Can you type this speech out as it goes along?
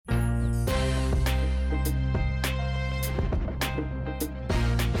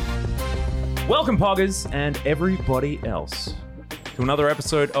Welcome, Poggers, and everybody else, to another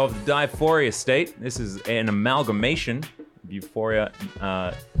episode of the Divephoria State. This is an amalgamation of Euphoria.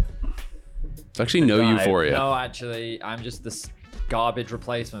 It's actually no Euphoria. No, actually, I'm just this garbage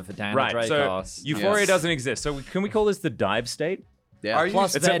replacement for Daniel Right, so Dracos. Euphoria doesn't exist. So can we call this the dive state? Yeah. Are you?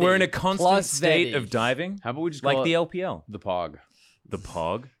 Plus It's that we're in a constant Plus state Vetti. of diving, How about we just like call the it LPL. the Pog? The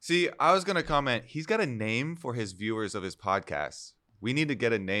Pog. See, I was gonna comment. He's got a name for his viewers of his podcast. We need to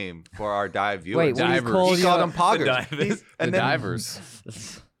get a name for our dive viewers. Wait, what do you Divers. call He called them The poggers. divers. He's- The and then-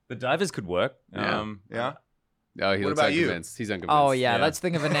 divers. The divers could work. Yeah. Yeah. Oh, he What looks about you? unconvinced. He's unconvinced. Oh yeah, Yeah. let's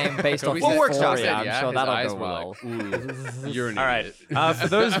think of a name based off We'll workshop Euphoria. it, I'm yeah, sure his that'll eyes go were well. like, ooh, you're an All right. idiot. For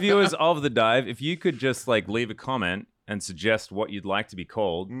those viewers of the dive, if you could just like leave a comment and suggest what you'd like to be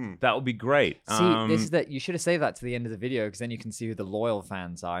called, that would be great. See, this is that you should have saved that to the end of the video because then you can see who the loyal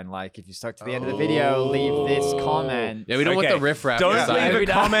fans are. And like, if you stuck to the end of the video, leave this comment. Yeah, we don't want Okay, the riffraff. Don't inside. leave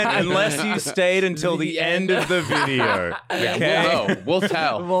a comment unless you stayed until the end of the video. Okay. We'll know. We'll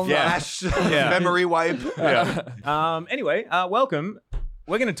tell. Well, Yeah. Flash Yeah. memory wipe. Yeah. Anyway, welcome.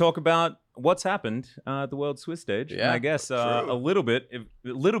 We're going to talk about what's happened at the World Swiss stage. Yeah, And I guess a little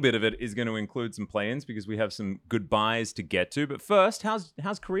bit of it is going to include some play-ins because we have some goodbyes to get to. But first, how's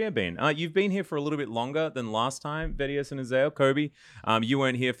Korea been? You've been here for a little bit longer than last time, Vedius and Azeo. Kobe, you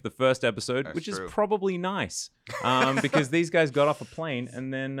weren't here for the first episode, That's which true. is probably nice because these guys got off a plane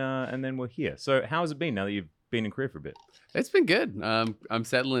and then we're here. So how has it been now that you've been in Korea for a bit? It's been good. I'm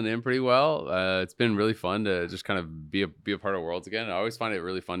settling in pretty well. It's been really fun to just kind of be a part of Worlds again. I always find it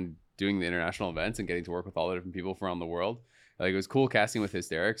really fun doing the international events and getting to work with all the different people from around the world. Like, it was cool casting with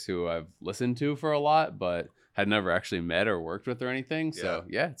Hysterics, who I've listened to for a lot, but had never actually met or worked with or anything. So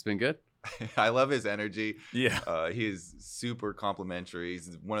yeah, it's been good. I love his energy. Yeah. He is super complimentary.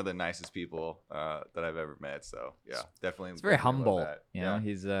 He's one of the nicest people that I've ever met. So yeah, definitely. It's very definitely love humble. that. You know,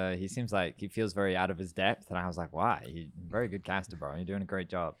 he seems like he feels very out of his depth, and I was like, "Why? You're a very good caster, bro. You're doing a great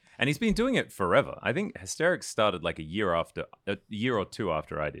job." And he's been doing it forever. I think Hysterics started like a year or two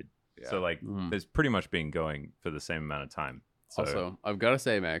after I did. Yeah. So like, there's pretty much been going for the same amount of time. So, Also, I've got to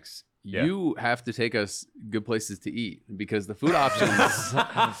say, Max, Yeah. you have to take us good places to eat because the food options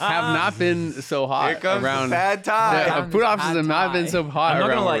have not been so hot Here comes around. the pad time. The food options have not been so hot I'm not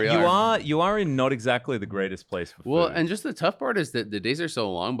around gonna lie, where we you are in not exactly the greatest place for Well, food. and just the tough part is that the days are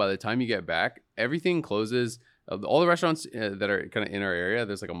so long. By the time you get back, everything closes. All the restaurants that are kind of in our area,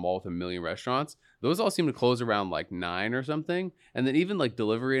 there's like a mall with 1 million restaurants. Those all seem to close around like 9 or something. And then even like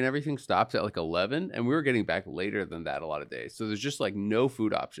delivery and everything stops at like 11. And we were getting back later than that a lot of days. So there's just like no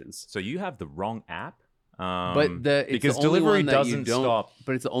food options. So you have the wrong app. But it's because the only delivery one that you doesn't don't- stop.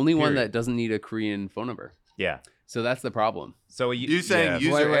 But it's the only one Period. that doesn't need a Korean phone number. Yeah. So that's the problem. So are You saying yeah.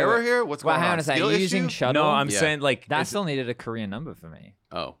 user Wait. error here? What's Well, going hang on? on a second. Skill You're using issue? Shuttle. No, I'm Yeah. saying like that it's- still needed a Korean number for me.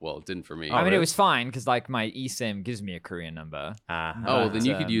 Oh, well, it didn't for me. Oh, I mean, really? it was fine because like my eSIM gives me a Korean number. Oh, well, then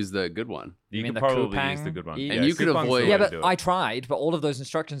you But, could use the good one. you mean could the probably Coupang? use the good one. And you could Coupang's avoid- the Yeah, way to but do it. I tried, but all of those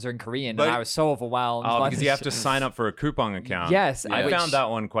instructions are in Korean, But- and I was so overwhelmed. Oh, by because this you have to shit. sign up for a Coupang account. Yes, I which- found that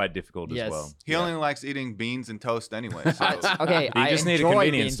one quite difficult Yes. as well. He only likes eating beans and toast anyway. So. Okay, You I just need a enjoy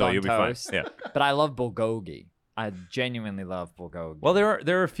convenience beans store, on you'll be toast, fine. Yeah. But I love bulgogi. I genuinely love bulgogi. Well, there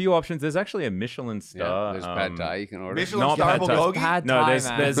are a few options. There's actually a Michelin star. Yeah, there's pad thai you can order. Michelin Not star pad thai. bulgogi? Pad No, thai, there's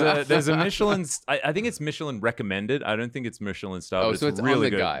man. there's a Michelin. I think it's Michelin recommended. I don't think it's Michelin star. Oh, but so it's really on the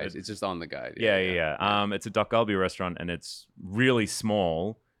good. guide. It's just on the guide. Yeah. It's a duck galbi restaurant, and it's really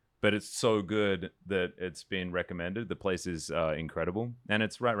small, but it's so good that it's been recommended. The place is incredible, and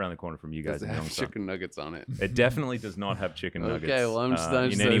it's right around the corner from you Does guys. it in have Youngstown. chicken nuggets on it? It definitely does not have chicken nuggets. Okay, well, I'm just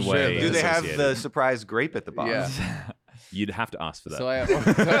in any so way. sure. Do they have associated. the surprise grape at the bottom? Yeah. You'd have to ask for that. So I Wait,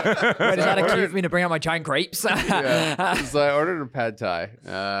 is that a cue for me to bring out my giant grapes? yeah. So I ordered a pad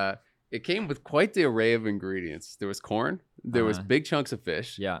thai. It came with quite the array of ingredients. There was corn. There was big chunks of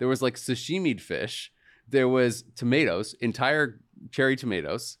fish. Yeah. There was like sashimied fish. There was tomatoes, entire cherry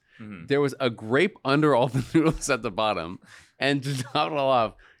tomatoes. There was a grape under all the noodles at the bottom. And to top it all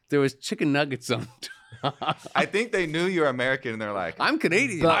off, there was chicken nuggets on top. I think they knew you're American and they're like, I'm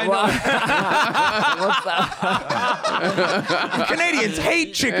Canadian. But- What's that? Canadians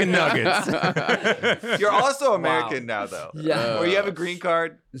hate chicken nuggets. you're also American now, though. Yeah. Or you have a green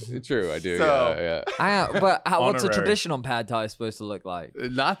card. True, I do. So- yeah. But what's a Honorary. traditional pad thai supposed to look like?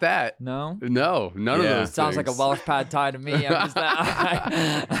 Not that. No? No, none of Yeah. those. Sounds like a things. Welsh pad thai to me. I'm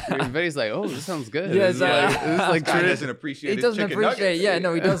just Everybody's like, oh, this sounds good. Yeah, This is so- like, this is like Guy doesn't appreciate he his doesn't chicken appreciate. nuggets. Yeah,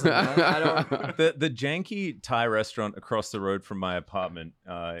 no, he doesn't. I don't. The Gen.G Thai restaurant across the road from my apartment,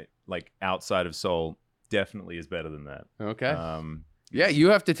 like outside of Seoul, definitely is better than that. Okay. Yeah, you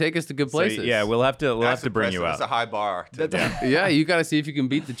have to take us to good So, places. yeah, we'll have to bring you impressive. That's out. a high bar. Yeah, you got to see if you can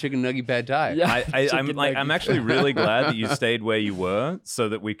beat the chicken nugget pad thai. Yeah. I'm actually really glad that you stayed where you were so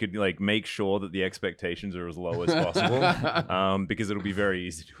that we could like make sure that the expectations are as low as possible. Because it'll be very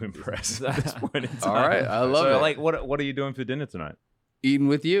easy to impress at this point in time. All right, I love So, it. like, what are you doing for dinner tonight? Eating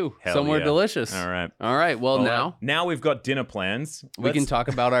with you Hell somewhere yeah. delicious. All right. All right. Well, Now we've got dinner plans. we can talk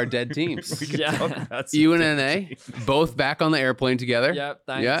about our dead teams. We can Yeah. talk about some You and dinner. NA, both back on the airplane together. Yep,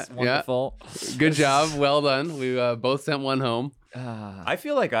 thanks. Yeah, yeah. Wonderful. Good job. Well done. We both sent one home. I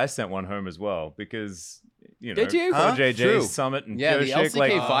feel like I sent one home as well because you know, Did you? Core Huh? JJ True. Summit and Yeah, the Pure Chick,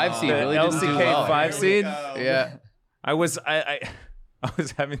 like LCK 5 seed the really didn't do LCK well. 5 seed. Yeah. I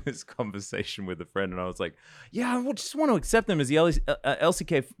was having this conversation with a friend, and I was like, "Yeah, I just want to accept them as the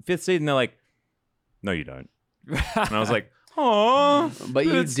LCK 5th seed," and they're like, "No, you don't." And I was like, "Oh, But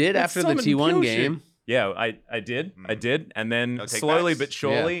you did after the T1 game. Yeah, I did, and then No take slowly backs? but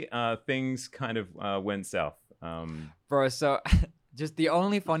surely, things kind of went south. Bro, so just the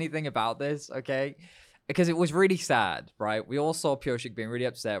only funny thing about this, okay, because it was really sad, right? We all saw Pure Chick being really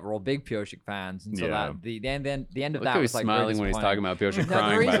upset. We're all big Pure Chick fans, and so Yeah. that the end of Look that how was he's like smiling really when he's talking about Pure Chick No,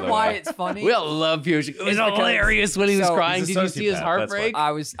 crying, the by reason the why way. it's funny. We all love Pure Chick. It was It's because- hilarious when he was So- crying. He's a Did you see his sociopath, that's heartbreak?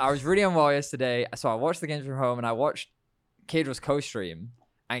 I was really unwell yesterday, so I watched the games from home, and I watched Cadrill's co-stream,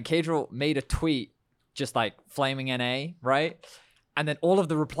 and Cadrill made a tweet just like flaming NA, right? And then all of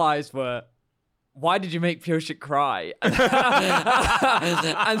the replies were, "Why did you make Pure Chick cry?" And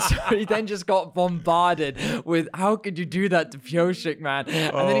so he then just got bombarded with, "How could you do that to Pure Chick, man?" And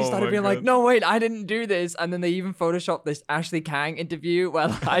then he Oh started my being like, God. "No, wait, I didn't do this." And then they even photoshopped this Ashley Kang interview where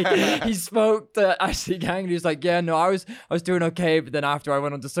like he spoke to Ashley Kang and he was like, "Yeah, no, I was doing okay, but then after I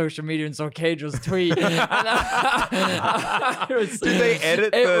went onto social media and saw Cadrill's tweet," and Did they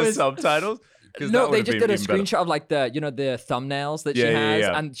edit the subtitles? 'Cause that No, they would've just been did a even better. screenshot of like the the thumbnails that she Yeah, yeah, has,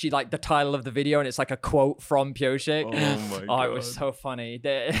 yeah. and she like the title of the video, and it's like a quote from Pure Chick. Oh my Oh, it was God. so funny.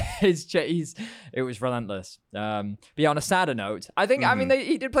 It was relentless. But yeah, on a sadder note, I think I mean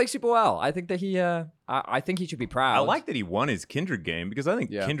he did play super well. I think that I think he should be proud. I like that he won his Kindred game because I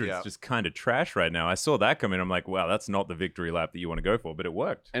think Yeah. Kindred's Yeah. just kind of trash right now. I saw that come in. I'm like, wow, that's not the victory lap that you want to go for, but it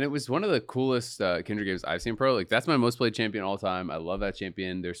worked. And it was one of the coolest Kindred games I've seen pro. Like, that's my most played champion all time. I love that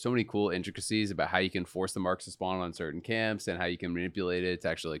champion. There's so many cool intricacies about how you can force the marks to spawn on certain camps and how you can manipulate it to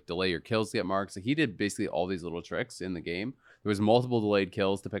actually like delay your kills to get marks. Like, he did basically all these little tricks in the game. There was multiple delayed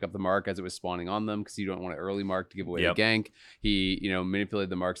kills to pick up the mark as it was spawning on them because you don't want an early mark to give away Yep. the gank. He, manipulated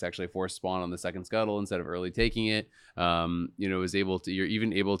the marks to actually force spawn on the second scuttle instead of early taking it. Was able to. You're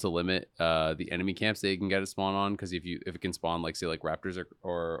even able to limit the enemy camps that you can get a spawn on because if it can spawn like say like raptors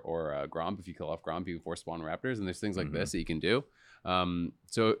or Gromp, if you kill off Gromp, you can force spawn raptors, and there's things like this that you can do.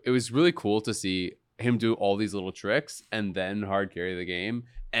 So it was really cool to see him do all these little tricks and then hard carry the game.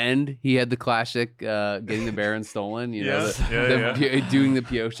 And he had the classic getting the Baron stolen, Yes. doing the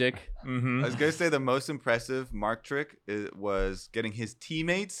Piochic. Mm-hmm. I was gonna say the most impressive mark trick was getting his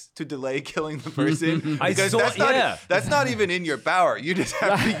teammates to delay killing the person. I Because saw- that's not even in your power. You just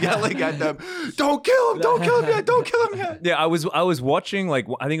have to be yelling at them, "Don't kill him! Don't kill him yet! Don't kill him yet!" Yeah, I was watching, like,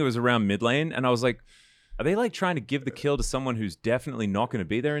 I think it was around mid lane, and I was like, are they like trying to give the kill to someone who's definitely not going to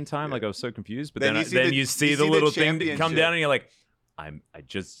be there in time? Like, I was so confused. But Then then you see you see the- the you see the little thing come championship. down, and you're like, I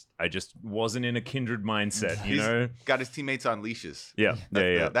just wasn't in a Kindred mindset, you He's know? got his teammates on leashes. Yeah,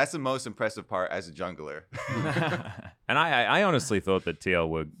 yeah. That's the most impressive part as a jungler. And I honestly thought that TL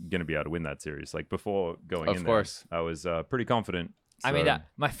were going to be able to win that series. Like, before going Of in course. there, I was pretty confident. I mean, So-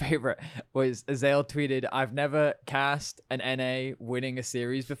 my favorite was Azale tweeted, "I've never cast an NA winning a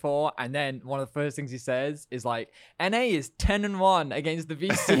series before," and then one of the first things he says is like, "NA is 10-1 against the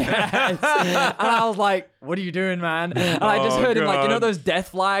VCS," and I was like, "What are you doing, man?" And I just Oh, heard him like, God. those death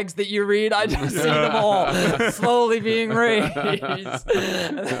flags that you read. I just see them all slowly being raised.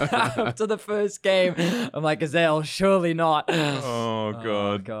 After the first game, I'm like, Azale, surely not. Oh, Oh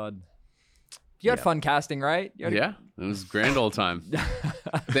God. God. You had fun casting, right? You had- Yeah, it was grand old time.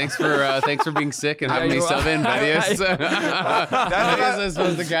 Thanks for being sick and having me you sub in, Vedius. That's- I was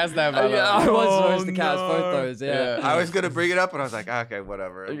supposed to cast that. By the way. Yeah, I was Oh, supposed to cast both no. those. Yeah. I was gonna bring it up, and I was like, okay,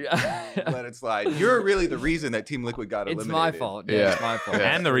 whatever. Let it slide. You're really the reason that Team Liquid got It's eliminated. my fault. Yeah, Yeah. it's my fault.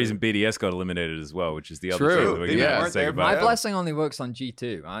 Yeah. And the reason BDS got eliminated as well, which is the other True. thing that we're They going weren't to say there goodbye. My Yeah. blessing only works on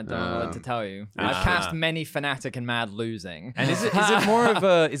G2. I don't know what to tell you. I've cast many Fnatic and Mad losing. And is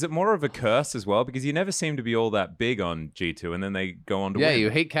it more of a curse as well? Because you never seem to be all that big on G2, and then they go on to Yeah, win. you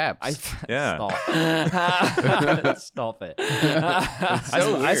hate caps. Yeah. Stop. Stop it.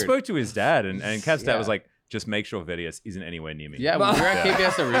 I spoke to his dad, and Cav's dad Yeah. was like, just make sure Vedius isn't anywhere near me. Yeah, when we were at Yeah.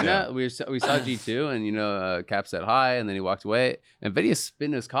 KBS Arena, we saw G2, and Cap said hi, and then he walked away, and Vedius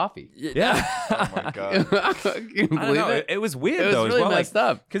spit his coffee. Yeah. Oh my god. Can you I don't believe know. it? It was weird It was though, really as well. messed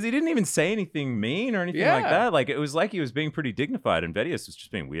up. Because he didn't even say anything mean or anything like Yeah. that. Like it was like he was being pretty dignified, and Vedius was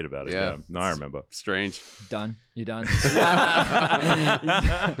just being weird about it. Yeah. No, I remember. Strange. Done. You done?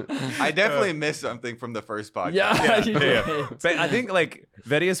 I definitely missed something from the first podcast. Yeah. you Yeah. did. But I think like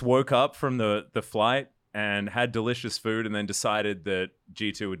Vedius woke up from the flight and had delicious food, and then decided that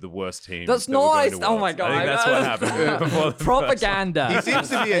G2 were the worst team. That's that were going nice. to Oh Worlds. my God. I think that's what happened. before the first Propaganda. He seems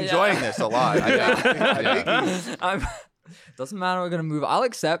to be enjoying this a lot. I think he's, Doesn't matter. We're gonna move. I'll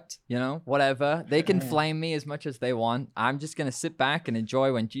accept. Whatever. They can flame me as much as they want. I'm just gonna sit back and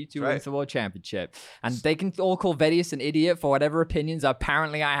enjoy when G2 Right. wins the world championship, and they can all call Vedius an idiot for whatever opinions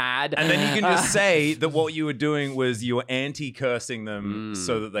apparently I had. And then you can just say that what you were doing was you were anti-cursing them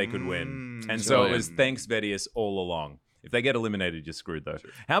so that they could win. And so it was thanks Vedius all along. If they get eliminated, you're screwed though.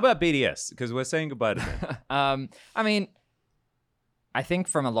 How about BDS? Because we're saying goodbye to them. I mean, I think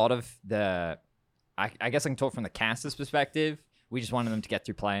from a lot of the, I guess I can talk from the casters' perspective. We just wanted them to get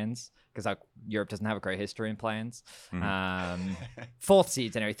through play-ins because Europe doesn't have a great history in play-ins. Fourth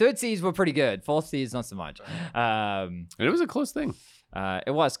seeds anyway. Third seeds were pretty good. Fourth seeds not so much. And it was a close thing.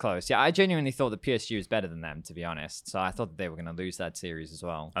 It was close. Yeah, I genuinely thought that PSG was better than them, to be honest. So I thought that they were going to lose that series as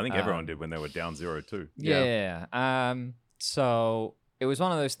well. I think everyone did when they were down 0-2. Yeah. So it was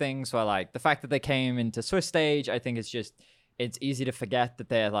one of those things where, like, the fact that they came into Swiss stage, I think it's easy to forget that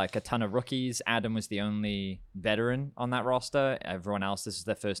they're like a ton of rookies. Adam was the only veteran on that roster. Everyone else, this is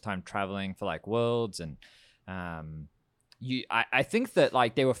their first time traveling for like Worlds, and I think that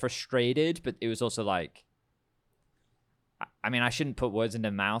like they were frustrated, but it was also like, I mean, I shouldn't put words in their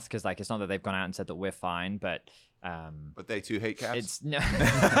mouth because like it's not that they've gone out and said that we're fine, but they too hate Caps. it's no.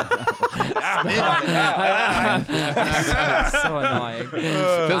 Yeah. So annoying.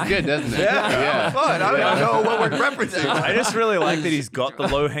 Feels good, doesn't it? Yeah, fun. I don't even know what we're referencing. I just really like that he's got the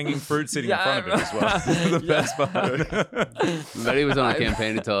low-hanging fruit sitting in front of him as well. This is the best part. Betty was on a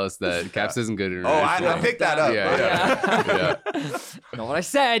campaign to tell us that Caps isn't good Oh, internationally. I picked that up. Yeah. Not what I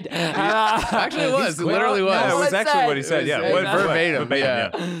said. Actually, it was. It Well, literally was. no, Yeah, it was what I actually said. what he said. Yeah, It was verbatim.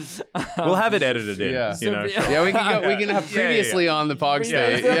 verbatim, Yeah. We'll have it edited in. Yeah. You know. Yeah, we can have previously on the Pog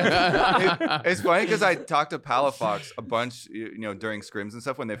State. Yeah. It's funny because I talked to Palafox a bunch, during scrims and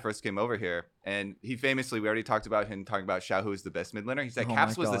stuff when they first came over here, and he famously, we already talked about him talking about Xiaohu is the best mid laner. He said Oh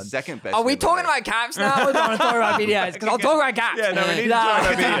Caps my was the God. second best. Are we mid talking laner. about Caps now? Or do you want to talk about BDS? Because I'll talk about Caps. Yeah, no, we need to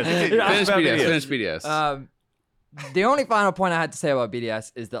talk about BDS. Finish BDS. The only final point I had to say about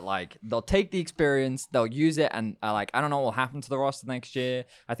BDS is that like they'll take the experience, they'll use it, and I don't know what will happen to the roster next year.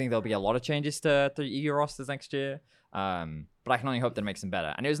 I think there'll be a lot of changes to the EU rosters next year. But I can only hope that it makes them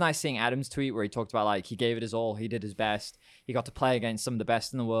better. And it was nice seeing Adam's tweet where he talked about like he gave it his all, he did his best, he got to play against some of the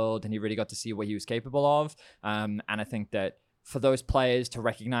best in the world, and he really got to see what he was capable of. And I think that for those players to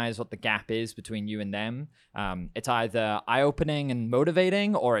recognize what the gap is between you and them, it's either eye-opening and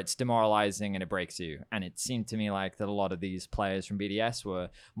motivating, or it's demoralizing and it breaks you. And it seemed to me like that a lot of these players from BDS were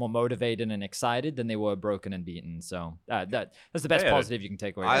more motivated and excited than they were broken and beaten. So that's the best positive you can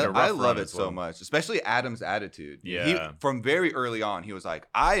take away. I rough love run it as well. so much, especially Adam's attitude. Yeah. From very early on, he was like,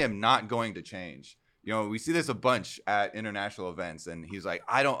 I am not going to change. We see this a bunch at international events, and he's like,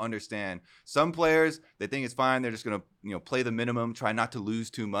 I don't understand. Some players, they think it's fine. They're just going to, play the minimum, try not to lose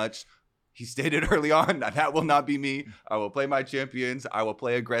too much. He stated early on, that will not be me. I will play my champions. I will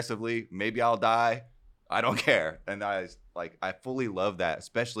play aggressively. Maybe I'll die. I don't care. And I fully love that,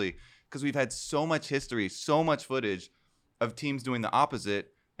 especially because we've had so much history, so much footage of teams doing the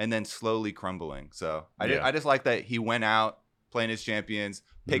opposite and then slowly crumbling. So I just like that he went out playing his champions,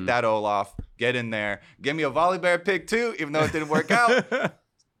 pick that Olaf, get in there, give me a Volibear pick too, even though it didn't work out.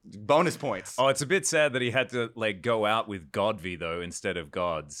 Bonus points. Oh, it's a bit sad that he had to like go out with Godvi though instead of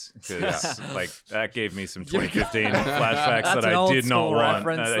Gods, because like that gave me some 2015 flashbacks that I did not want.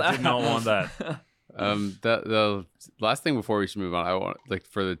 I did not want that. The last thing before we should move on, I want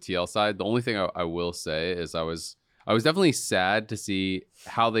for the TL side. The only thing I will say is I was definitely sad to see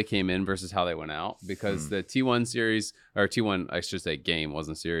how they came in versus how they went out, because the T1 series, or T1 I should say game,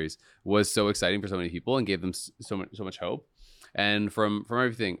 wasn't series, was so exciting for so many people and gave them so much hope. And from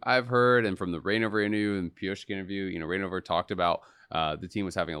everything I've heard, and from the Rainover interview and Pioshik interview, Rainover talked about the team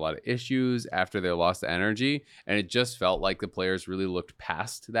was having a lot of issues after they lost the energy, and it just felt like the players really looked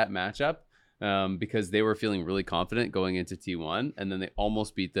past that matchup. Because they were feeling really confident going into T1, and then they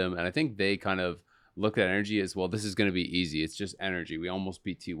almost beat them. And I think they kind of looked at energy as, well, this is going to be easy. It's just energy. We almost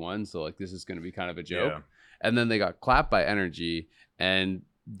beat T1, so this is going to be kind of a joke. Yeah. And then they got clapped by energy, and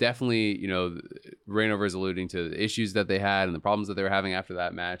definitely, Reignover is alluding to the issues that they had and the problems that they were having after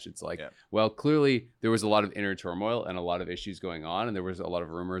that match. It's like, well, clearly there was a lot of inner turmoil and a lot of issues going on, and there was a lot of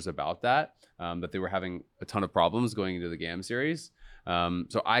rumors about that they were having a ton of problems going into the GAM series.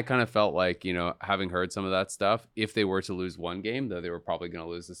 So I kind of felt like, having heard some of that stuff, if they were to lose one game, though, they were probably going to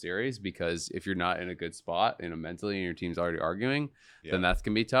lose the series, because if you're not in a good spot, mentally, and your team's already arguing, then that's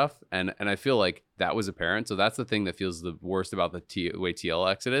going to be tough. And I feel like that was apparent. So that's the thing that feels the worst about the way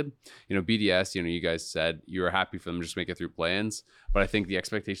TL exited. BDS, you guys said you were happy for them to just make it through play-ins, but I think the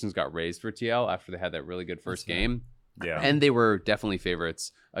expectations got raised for TL after they had that really good first game. Yeah. And they were definitely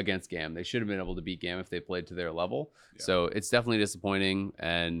favorites against GAM. They should have been able to beat GAM if they played to their level. Yeah. So it's definitely disappointing.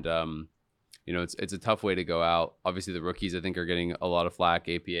 And, it's a tough way to go out. Obviously, the rookies, I think, are getting a lot of flack,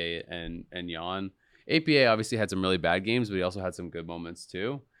 APA and Jan. APA obviously had some really bad games, but he also had some good moments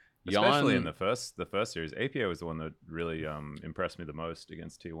too. Especially in the first series. APA was the one that really impressed me the most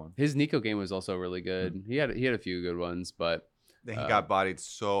against T1. His Nico game was also really good. Mm-hmm. He had a few good ones, but... Then he got bodied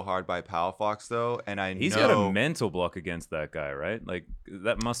so hard by Palafox, though, and he's got a mental block against that guy, right? Like,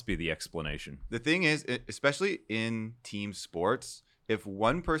 that must be the explanation. The thing is, especially in team sports, if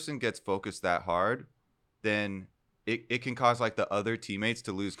one person gets focused that hard, then it can cause like the other teammates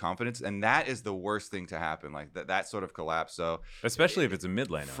to lose confidence, and that is the worst thing to happen, like that sort of collapse. So especially if it's a mid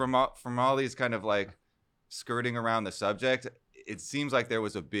laner. From all these kind of like skirting around the subject, it seems like there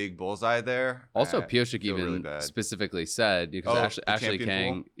was a big bullseye there. Also, Pioshik even really specifically said, because Ashley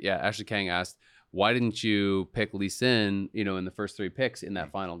Kang asked, why didn't you pick Lee Sin, in the first 3 picks in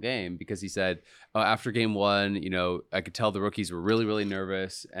that final game? Because he said, after game 1, I could tell the rookies were really, really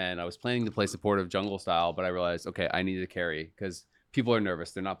nervous, and I was planning to play supportive jungle style, but I realized, okay, I need to carry because people are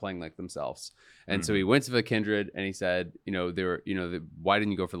nervous. They're not playing like themselves. And so he went to the Kindred and he said, why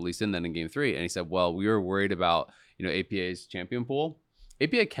didn't you go for the Lee Sin then in game 3? And he said, well, we were worried about, APA's champion pool.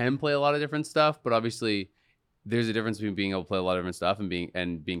 APA can play a lot of different stuff, but obviously there's a difference between being able to play a lot of different stuff and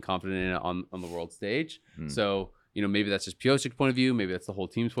being confident in it on the world stage. So, maybe that's just Pioshik's point of view. Maybe that's the whole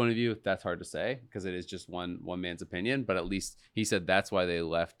team's point of view. That's hard to say because it is just one man's opinion. But at least he said that's why they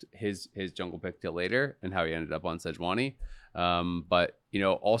left his jungle pick till later and how he ended up on Sejuani. But,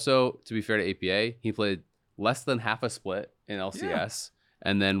 also to be fair to APA, he played less than half a split in LCS.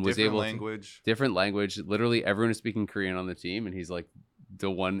 And then was different language. Literally everyone is speaking Korean on the team, and he's like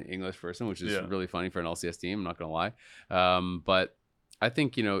the one English person, which is really funny for an LCS team. I'm not gonna lie, but I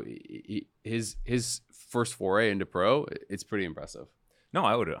think his first foray into pro, it's pretty impressive. No,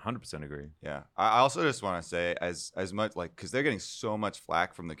 I would 100% agree. Yeah, I also just want to say as much like because they're getting so much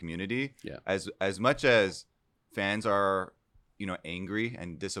flack from the community. Yeah, as much as fans are angry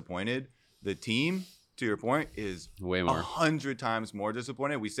and disappointed, the team, to your point, is way more 100 times more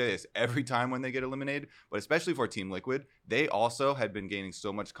disappointed. We say this every time when they get eliminated, but especially for Team Liquid, they also had been gaining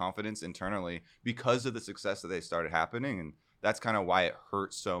so much confidence internally because of the success that they started happening, and that's kind of why it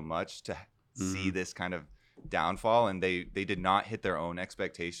hurts so much to see this kind of downfall. And they did not hit their own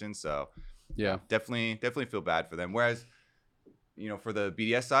expectations, so yeah, definitely feel bad for them. Whereas for the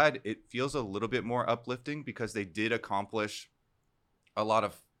BDS side, it feels a little bit more uplifting because they did accomplish a lot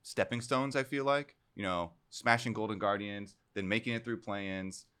of stepping stones. I feel like. Smashing Golden Guardians, then making it through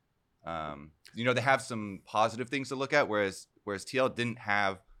play-ins. They have some positive things to look at, whereas TL didn't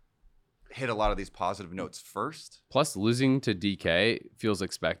hit a lot of these positive notes first. Plus, losing to DK feels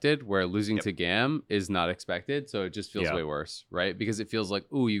expected, where losing to GAM is not expected, so it just feels way worse, right? Because it feels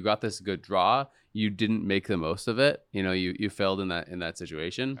like, ooh, you got this good draw, you didn't make the most of it. You failed in that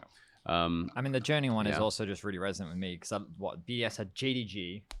situation. I mean, the Journey one is also just really resonant with me because BDS had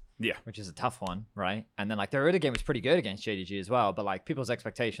JDG. Yeah, which is a tough one, right? And then their early game was pretty good against JDG as well, but people's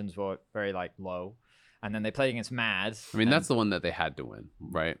expectations were very low. And then they played against Mad. I mean, that's the one that they had to win,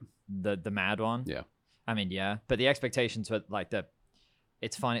 right? The Mad one. Yeah. I mean, yeah, but the expectations were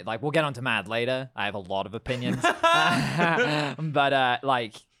it's funny. We'll get onto Mad later. I have a lot of opinions, but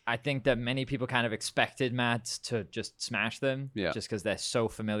I think that many people kind of expected Mads to just smash them, just because they're so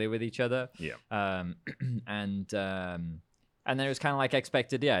familiar with each other. Yeah. And then it was kind of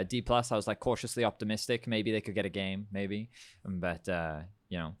expected, D+. I was cautiously optimistic. Maybe they could get a game, maybe. But,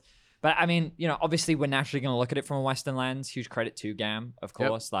 But I mean, obviously we're naturally going to look at it from a Western lens. Huge credit to GAM, of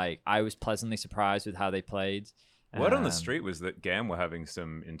course. Yep. I was pleasantly surprised with how they played. Word on the street was that GAM were having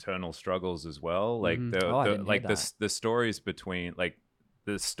some internal struggles as well. The stories between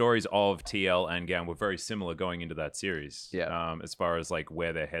the stories of TL and Gam were very similar going into that series. Yeah. As far as like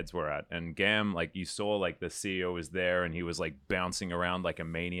where their heads were at. And Gam, like you saw like the CEO was there and he was like bouncing around like a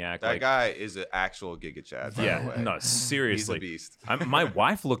maniac. That like, guy is an actual Giga Chad. By the yeah, way. no, seriously. He's a beast. My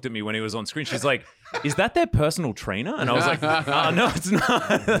wife looked at me when he was on screen. She's like, "Is that their personal trainer?" And I was like, "No, it's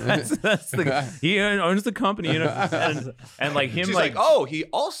not. that's he owns the company, you know." And like him, She's like, "Oh, he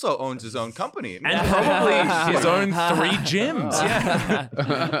also owns his own company and probably his own 3 gyms." Yeah.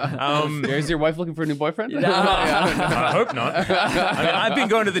 Is your wife looking for a new boyfriend? I hope not. I mean, I've been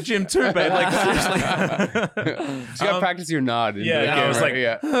going to the gym too, babe. Like seriously. She's got to practice your nod. Yeah, the I was like,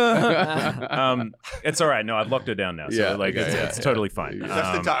 yeah. It's all right. No, I've locked her down now, so Yeah, like okay, it's totally fine.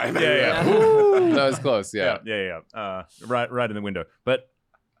 Just in time. Yeah. That was close. Yeah. Right in the window. But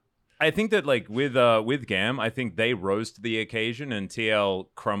I think that like with Gam, I think they rose to the occasion and TL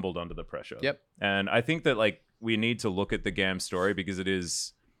crumbled under the pressure. Yep. And I think that like we need to look at the Gam story because it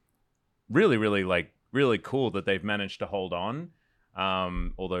is really, really like really cool that they've managed to hold on.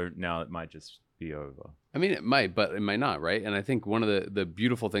 Although now it might just be over. I mean, it might, but it might not, right? And I think one of the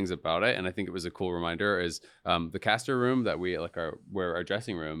beautiful things about it, and I think it was a cool reminder, is the caster room that we like where our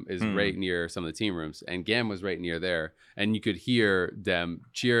dressing room is right near some of the team rooms, and Gam was right near there, and you could hear them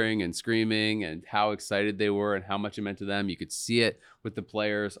cheering and screaming and how excited they were and how much it meant to them. You could see it with the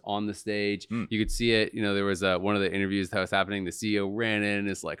players on the stage. You could see it. You know, there was one of the interviews that was happening. The CEO ran in,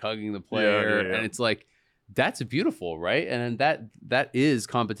 is like hugging the player, and it's like that's beautiful, right? And that is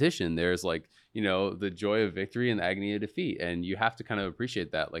competition. There's like, you know, the joy of victory and the agony of defeat. And you have to kind of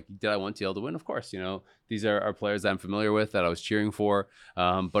appreciate that. Like, did I want TL to win? Of course, you know, these are players that I'm familiar with, that I was cheering for.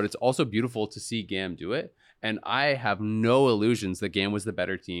 But it's also beautiful to see Gam do it. And I have no illusions that Gam was the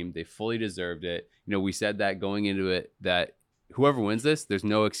better team. They fully deserved it. You know, we said that going into it, that whoever wins this, there's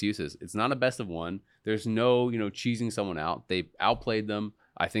no excuses. It's not a best of one. There's no, you know, cheesing someone out. They outplayed them.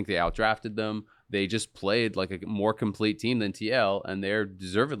 I think they outdrafted them. They just played like a more complete team than TL, and they're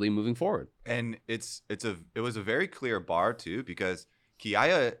deservedly moving forward. And it was a very clear bar too, because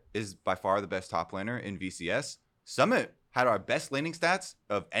Kiaya is by far the best top laner in VCS. Summit had our best laning stats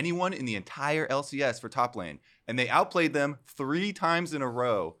of anyone in the entire LCS for top lane, and they outplayed them 3 times in a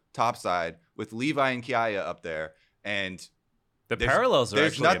row topside with Levi and Kiaya up there. And the parallels are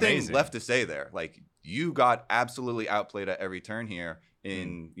there's actually nothing amazing. left to say there. Like, you got absolutely outplayed at every turn here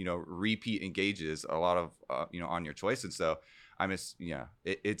in you know, repeat engages, a lot of you know, on your choice. And so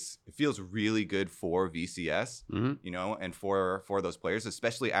it feels really good for VCS, you know, and for those players,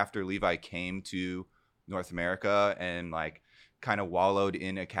 especially after Levi came to North America and like kind of wallowed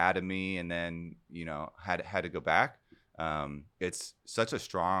in academy and then, you know, had to go back. It's such a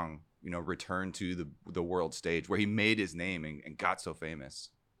strong, you know, return to the world stage where he made his name and got so famous.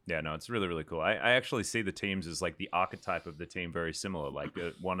 Yeah, no, it's really, really cool. I actually see the teams as like the archetype of the team very similar, like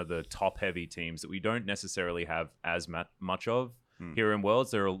one of the top-heavy teams that we don't necessarily have as much of here in Worlds.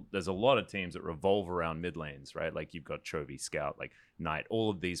 There's a lot of teams that revolve around mid lanes, right? Like you've got Chovy, Scout, like Knight,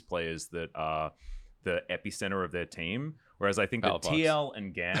 all of these players that are the epicenter of their team. Whereas I think that TL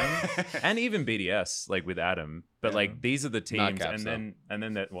and Gam and even BDS, like with Adam, but like these are the teams, and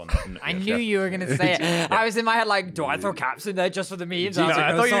then that. Well, I knew you were gonna say it. I was in my head like, do I throw caps in there just for the memes?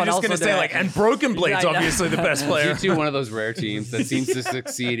 I thought you were just gonna say like, and Broken Blade's obviously the best player. G2, one of those rare teams that seems to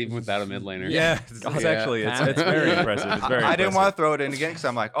succeed even without a mid laner. Yeah, it's actually it's very impressive. It's very. I didn't want to throw it in again because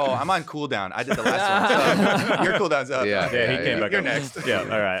I'm like, oh, I'm on cooldown. I did the last one. So your cooldown's up. Yeah, he came back. You're up. next. Yeah,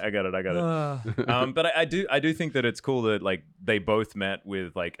 all right, I got it. But I do think that it's cool that like they both met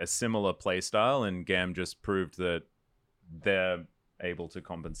with like a similar play style, and Gam just proved that they're able to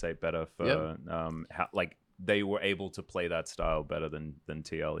compensate better for how like they were able to play that style better than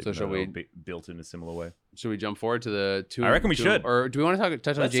TL. Even shall we built in a similar way? Should we jump forward to the two? I reckon we should. Or do we want to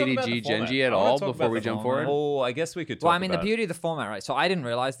touch on JDG, Gen.G at all before we jump forward? Oh, I guess we could talk Well, I mean, the beauty of the format, right? So I didn't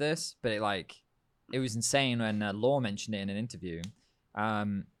realize this, but it was insane when Law mentioned it in an interview.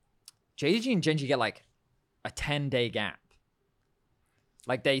 JDG and Gen.G get like a 10-day gap.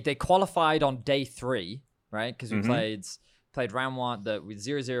 Like they qualified on day 3, right? Because we played round 1 with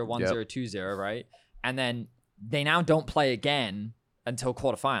 0-0, 1-0, 2-0, right? And then they now don't play again until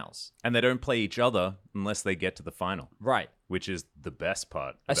quarterfinals. And they don't play each other unless they get to the final. Right. Which is the best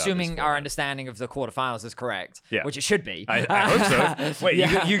part. Assuming our understanding of the quarterfinals is correct, which it should be. I hope so. Wait,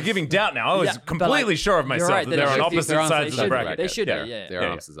 you're giving doubt now. I was completely sure of myself that they're on opposite sides of the bracket. They should be, They're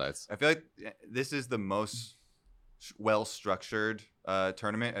on opposite sides. I feel like this is the most well-structured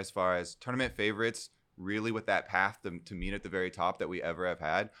tournament as far as tournament favorites, really with that path to meet at the very top that we ever have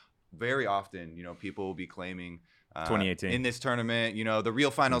had. Very often, you know, people will be claiming 2018 in this tournament, you know, the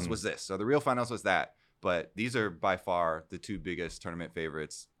real finals was this, so the real finals was that. but these are by far the two biggest tournament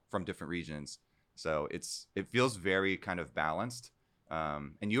favorites from different regions. So it feels very kind of balanced.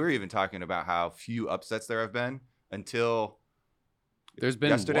 And you were even talking about how few upsets there have been until there's been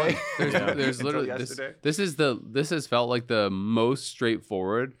yesterday. There's Until literally yesterday. this has felt like the most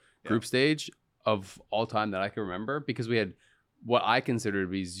straightforward group Yeah. stage of all time that I can remember, because we had what I consider to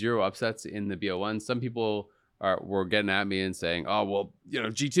be 0 upsets in the BO1. Some people were getting at me and saying, "Oh, well,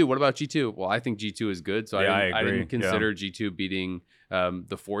 G2. What about G2?" Well, I think G2 is good, so Yeah, I agree. didn't consider G2 beating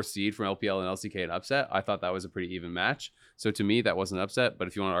the 4th seed from LPL and LCK an upset. I thought that was a pretty even match. So to me, that wasn't an upset. But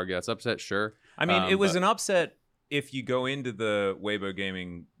if you want to argue that's upset, sure. I mean, it was an upset if you go into the Weibo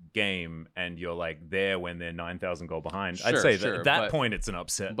Gaming game and you're like there when they're 9,000 goal behind. I'd say that at that point it's an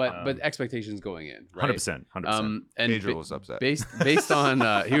upset. But expectations going in, right? 100%. 100%. And Pedro was upset. Based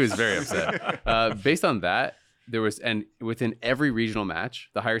on he was very upset. Based on that, there was, and within every regional match,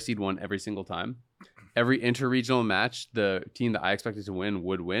 the higher seed won every single time. Every inter-regional match, the team that I expected to win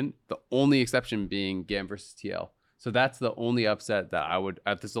would win. The only exception being GAM versus TL. So that's the only upset that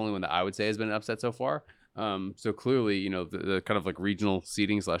this is the only one that I would say has been an upset so far. So clearly, the kind of like regional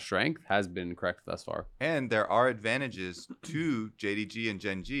seeding / strength has been correct thus far. And there are advantages to JDG and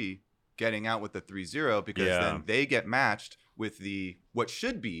Gen.G getting out with the 3-0 because then they get matched with what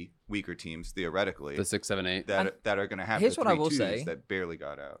should be weaker teams theoretically. The 6, 7, 8 that are going to have here's the what I will 3-2s say. that barely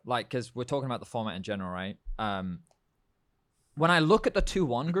got out. Like, because we're talking about the format in general, right? When I look at the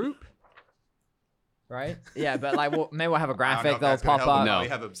 2-1 group, right? Yeah, but like, maybe we'll have a graphic that'll pop up. No,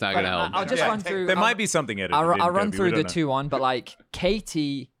 it's not going to help. I'll just run through. There might be something edited. I'll run Kobe, through we the don't know. 2-1, but like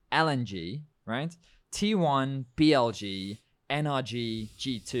KT, LNG, right? T1, BLG, NRG,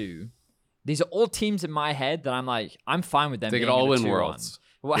 G2. These are all teams in my head that I'm like, I'm fine with them. They could being in all the win 2-1. worlds.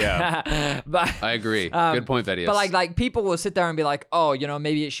 Yeah. But I agree. Good point, Vedius. But like people will sit there and be like, oh,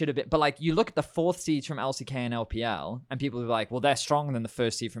 maybe it should have been. But like you look at the 4th seeds from LCK and LPL, and people will be like, well, they're stronger than the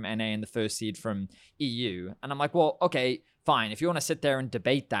 1st seed from NA and the 1st seed from EU. And I'm like, well, okay, fine. If you want to sit there and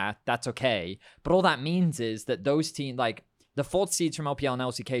debate that, that's okay. But all that means is that those teams, like the 4th seeds from LPL and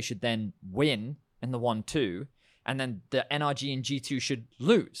LCK, should then win in the 1-2, and then the NRG and G2 should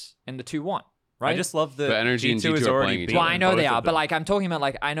lose in the 2-1. Right? I just love the Energy and G2 is G2 are already playing each beaten Well, I know both they of are, but them. like I'm talking about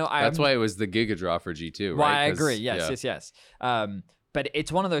like I know That's why it was the Giga draw for G2, Well, right? I 'Cause- agree. yeah. Yes. But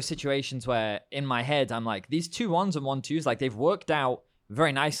it's one of those situations where in my head I'm like, these 2-1s and 1-2s, like they've worked out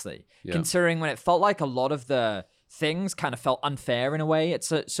very nicely. Yeah. Considering when it felt like a lot of the things kind of felt unfair in a way at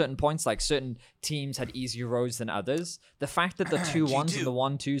certain points, like certain teams had easier roads than others. The fact that the 2-1s and the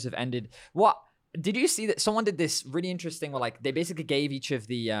 1-2s have ended. What did you see that someone did this really interesting where like they basically gave each of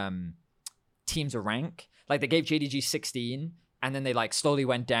the teams a rank? Like they gave JDG 16 and then they like slowly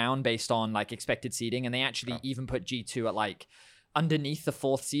went down based on like expected seeding, and they actually even put G2 at like underneath the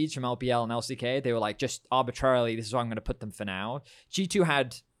 4th seeds from LPL and LCK. They were like, just arbitrarily, this is where I'm going to put them for now. G2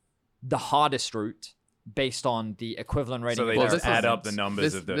 had the hardest route based on the equivalent rating. So they of just their add up opponents. the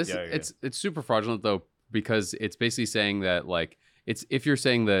numbers of the. It's super fraudulent though, because it's basically saying that like it's if you're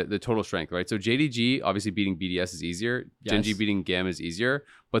saying the total strength, right? So JDG obviously beating BDS is easier. Yes. Gen.G beating GAM is easier,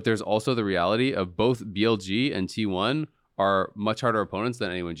 but there's also the reality of both BLG and T1 are much harder opponents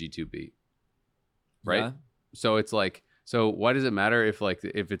than anyone G2 beat. Right? Yeah. So it's like, so why does it matter if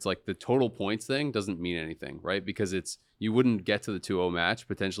it's like the total points thing doesn't mean anything, right? Because you wouldn't get to the 2-0 match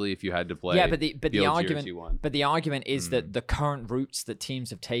potentially if you had to play. Yeah, but the BLG or argument, T1. but the argument is that the current routes that teams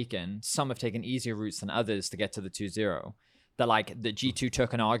have taken, some have taken easier routes than others to get to the 2-0. That like the G2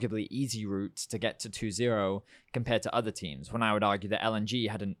 took an arguably easy route to get to 2-0 compared to other teams. When I would argue that LNG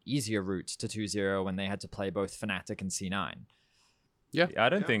had an easier route to 2-0 when they had to play both Fnatic and C9. Yeah. I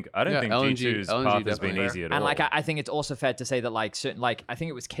don't think LNG G2's path has been definitely. easy at all. And like I think it's also fair to say that like certain, like I think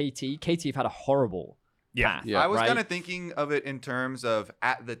it was KT have had a horrible path. Yeah. I was right? kind of thinking of it in terms of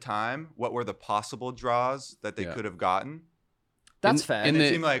at the time, what were the possible draws that they could have gotten? That's In- fair. And in it the-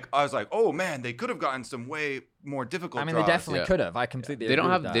 seemed like I was like, oh man, they could have gotten some way more difficult I mean, draws. they definitely Yeah. could have. I completely They agree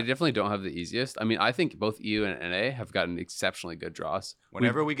don't have. with They that. definitely don't have the easiest. I mean, I think both EU and NA have gotten exceptionally good draws.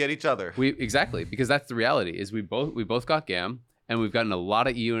 Whenever we get each other. We exactly, because that's the reality. Is we both got GAM, and we've gotten a lot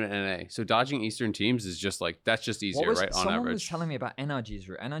of EU and NA. So dodging Eastern teams is just like that's just easier, right? On Someone was average. telling me about NRG's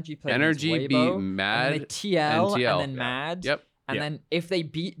route. NRG played Energy against beat Weibo, Mad and then TL, and TL. and then Mad. Yep. And Yeah. then if they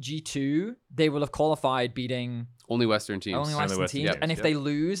beat G2, they will have qualified beating Only Western teams. only Western Western teams. teams, And if yep. they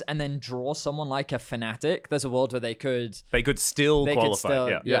lose and then draw someone like a Fnatic, there's a world where they could still they qualify. could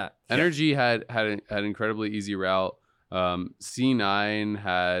still yeah. Energy had an incredibly easy route. C9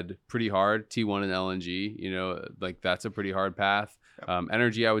 had pretty hard. T1 and LNG, like that's a pretty hard path.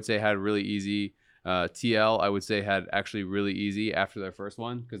 Energy, I would say, had really easy. TL, I would say, had actually really easy after their first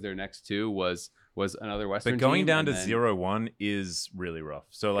one, because their next two was was another Western But going team, down and to then- 0-1 is really rough.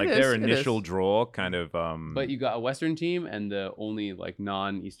 So like It their is, it initial is. draw kind of But you got a Western team and the only like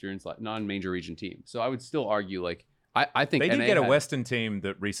non-major region team. So I would still argue like I think they did NA get a had- Western team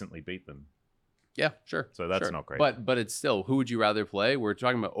that recently beat them. Yeah, sure. So that's sure. not great. But it's still, who would you rather play? We're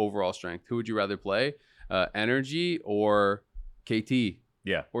talking about overall strength. Who would you rather play? Energy or KT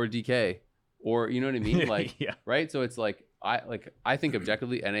Yeah. or DK or you know what I mean? Like yeah. right? So it's like I think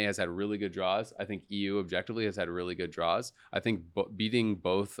objectively NA has had really good draws. I think EU objectively has had really good draws. I think beating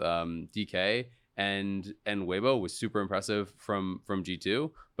both DK and Weibo was super impressive from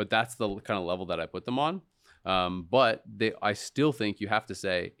G2, but that's the kind of level that I put them on. But I still think you have to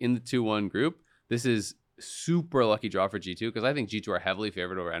say in the 2-1 group, this is super lucky draw for G2 because I think G2 are heavily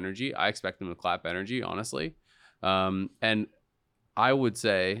favored over Energy. I expect them to clap Energy, honestly. And I would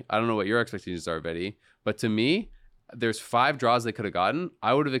say, I don't know what your expectations are, Betty, but to me, there's 5 draws they could have gotten.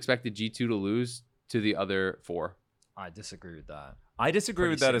 I would have expected G2 to lose to the other 4. I disagree with that. I disagree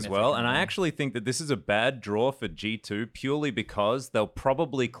Pretty with that as well, and I significantly. actually think that this is a bad draw for G2 purely because they'll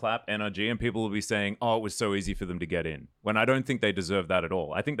probably clap NRG and people will be saying, oh, it was so easy for them to get in, when I don't think they deserve that at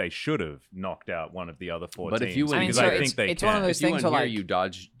all. I think they should have knocked out one of the other 4 But teams if you win, because so I it's- think they it's can. one of those If you things win where, here, like,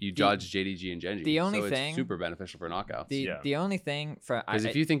 you dodge JDG and Gen.G. the only so thing- it's super beneficial for knockouts. The only thing for Because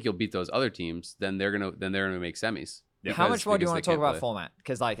if you think you'll beat those other teams, then they're gonna make semis. Yeah. how much more do you because want they to talk can't about play. format?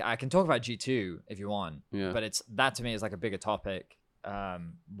 Because like I can talk about G2 if you want, Yeah. but that to me is like a bigger topic.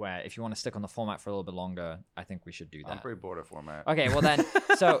 Where if you want to stick on the format for a little bit longer, I think we should do I'm that. pretty bored of format. Okay, well then,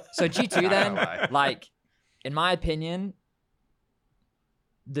 so G2 Not then, gonna lie. like, in my opinion,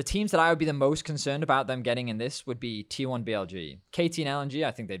 the teams that I would be the most concerned about them getting in this would be T1 BLG. KT and LNG,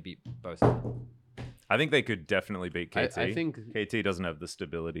 I think they'd beat both of them. I think they could definitely beat KT. I think KT doesn't have the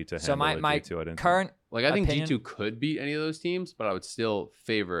stability to So handle my a G2, I don't current like I think opinion- G2 could beat any of those teams, but I would still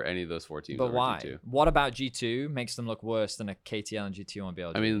favor any of those 4 teams. But over why? G2. What about G2 makes them look worse than a KT, LNG, T1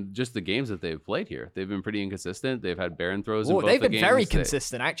 BLG? I mean, just the games that they've played here, they've been pretty inconsistent. They've had Baron throws. In Whoa, both they've the been very games.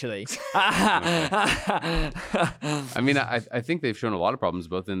 consistent, actually. I mean, I think they've shown a lot of problems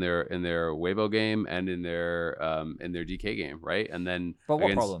both in their Weibo game and in their DK game, right? And then But what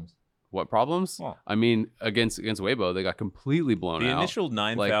against- problems? What problems? What? I mean, against Weibo, they got completely blown The out. initial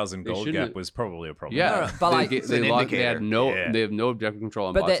 9,000 they gold shouldn't- gap was probably a problem. Yeah, No, no, but like- they, It's an they indicator. had no Yeah. they have no objective control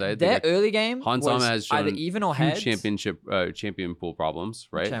on But bot side. They their got early game Hansama was has shown either even or huge heads. champion pool problems,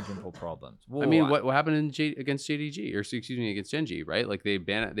 right? Champion pool problems. I mean, Whoa, what happened against JDG or excuse me against Gen.G, right? Like they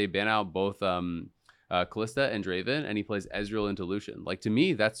ban out both Callista and Draven, and he plays Ezreal into Lucian. Like to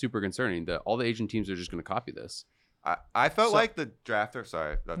me, that's super concerning. That all the Asian teams are just going to copy this. I felt So- like the drafter.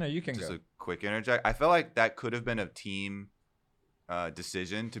 Sorry, No, you can just go. a quick interject. I felt like that could have been a team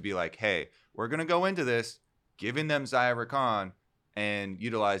decision to be like, hey, we're gonna go into this giving them Xayah Rakan and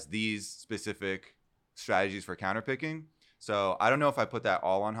utilize these specific strategies for counterpicking. So I don't know if I put that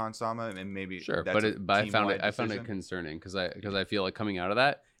all on Hansama and maybe Sure, that's but I found team-wide it decision. concerning because I feel like coming out of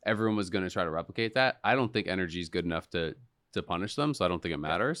that, everyone was going to try to replicate that. I don't think energy is good enough to punish them, so I don't think it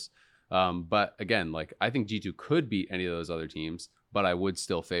matters. But again, like I think G2 could beat any of those other teams, but I would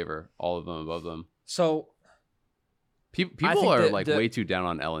still favor all of them above them. So People think are that like the- way too down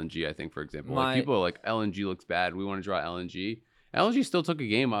on LNG. I think, for example, like My- people are like LNG looks bad. We want to draw LNG. LNG still took a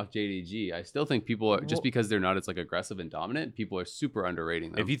game off JDG. I still think people are just Well- because they're not as like aggressive and dominant. People are super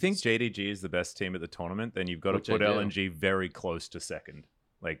underrating them. If you think JDG is the best team at the tournament, then you've got Which to I put do. LNG very close to second,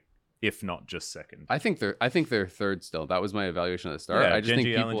 like if not just second. I think they're third still. That was my evaluation at the start. Yeah, I just think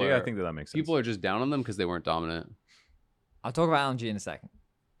Gen.G, people LNG, are, I think that makes sense. people are just down on them because they weren't dominant. I'll talk about LNG in a second.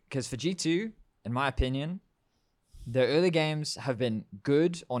 Because for G2, in my opinion, their early games have been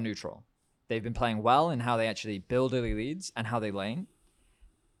good or neutral. They've been playing well in how they actually build early leads and how they lane.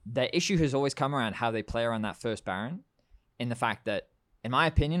 Their issue has always come around how they play around that first Baron, in the fact that, in my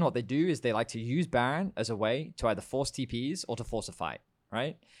opinion, what they do is they like to use Baron as a way to either force TPs or to force a fight,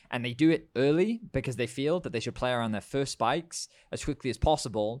 right? And they do it early because they feel that they should play around their first spikes as quickly as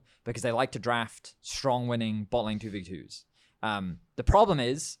possible because they like to draft strong winning bot lane 2v2s. The problem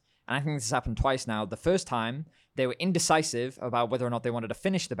is, and I think this has happened twice now, the first time they were indecisive about whether or not they wanted to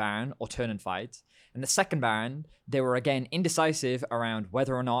finish the Baron or turn and fight. And the second Baron, they were again indecisive around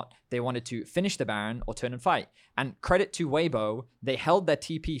whether or not they wanted to finish the Baron or turn and fight. And credit to Weibo, they held their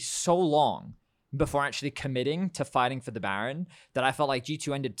TP so long before actually committing to fighting for the Baron that I felt like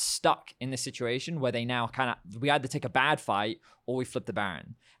G2 ended stuck in this situation where they now we either take a bad fight or we flip the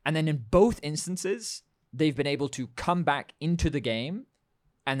Baron. And then in both instances, they've been able to come back into the game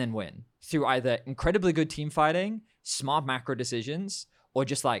and then win through either incredibly good team fighting, smart macro decisions, or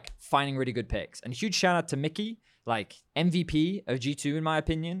just like finding really good picks. And huge shout out to Mickey like MVP of G2 in my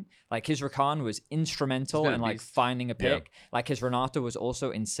opinion. Like his Rakan was instrumental He's been a in like beast. finding a pick. Yeah. Like his Renata was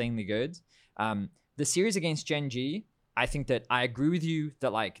also insanely good. The series against Gen.G, I think that I agree with you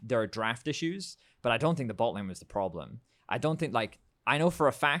that like there are draft issues, but I don't think the bot lane was the problem. I don't think like I know for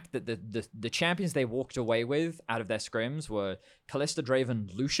a fact that the champions they walked away with out of their scrims were Kalista,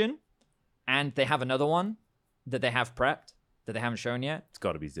 Draven, Lucian, and they have another one that they have prepped that they haven't shown yet. It's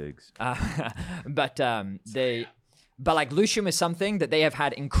got to be Ziggs. But like Lucian was something that they have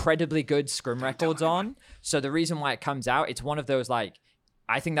had incredibly good scrim records on. So the reason why it comes out, it's one of those like,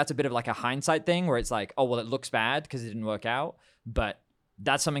 I think that's a bit of like a hindsight thing where it's like, oh, well, it looks bad because it didn't work out. But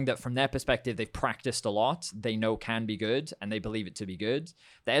that's something that from their perspective, they've practiced a lot. They know can be good and they believe it to be good.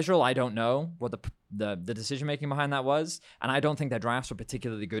 The Ezreal, I don't know what the decision-making behind that was. And I don't think their drafts were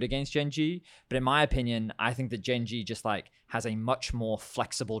particularly good against Gen.G. But in my opinion, I think that Gen.G just like has a much more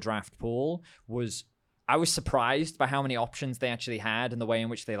flexible draft pool. I was surprised by how many options they actually had and the way in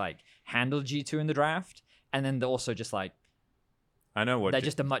which they like handled G2 in the draft. And then they're also just like, I know what. they're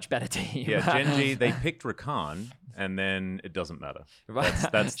just a much better team. Yeah, Gen.G, they picked Rakan, and then it doesn't matter.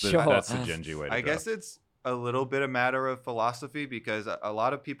 That's the Sure. that's the Gen.G way to I go. guess it's a little bit a matter of philosophy because a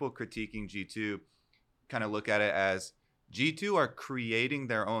lot of people critiquing G2 kind of look at it as G2 are creating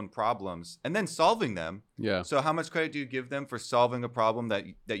their own problems and then solving them. Yeah. So how much credit do you give them for solving a problem that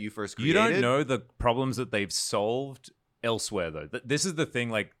you first created? You don't know the problems that they've solved elsewhere, though. This is the thing,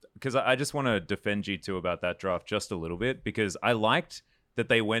 like, because I just want to defend G2 about that draft just a little bit, because I liked that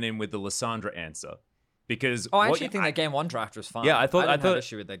they went in with the Lissandra answer. Because I actually think their game one draft was fun. Yeah, I didn't thought have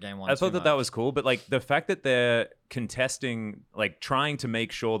issue with their game one. I thought too that much. was cool, but like the fact that they're contesting, like trying to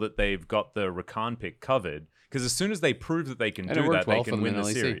make sure that they've got the Rakan pick covered, because as soon as they prove that they can And it do worked that, they well for can them win in the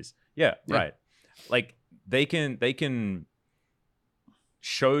LEC. series. Yeah, Yeah. right. Like they can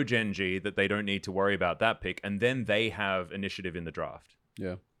show Gen.G that they don't need to worry about that pick, and then they have initiative in the draft.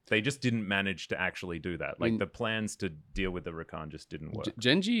 Yeah. They just didn't manage to actually do that. Like mean- the plans to deal with the Rakan just didn't work.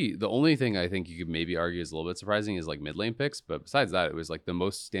 Gen.G, the only thing I think you could maybe argue is a little bit surprising is like mid lane picks, but besides that, it was like the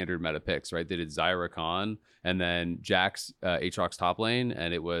most standard meta picks, right? They did Zyra Khan and then Jax Aatrox top lane,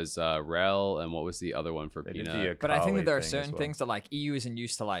 and it was Rel, and what was the other one for They did Peanut? the But I think that there are Akali thing as certain well. things that like EU isn't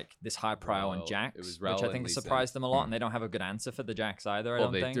used to like this high prio on Rel. Jax, It was which Rel I and think Lee surprised Sin. them a lot, and they don't have a good answer for the Jax either. I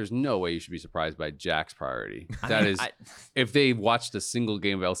Well, don't think. there's no way you should be surprised by Jax priority. I That mean, is, if they watched a single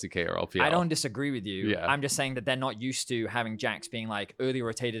game of LCK or LPL. I don't disagree with you. Yeah. I'm just saying that they're not used to having Jax being like early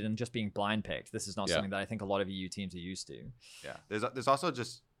rotated and just being blind picked. This is not Yeah. something that I think a lot of EU teams are used to. Yeah, there's also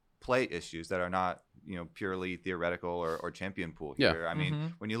just play issues that are not purely theoretical or champion pool Yeah. here. I mean,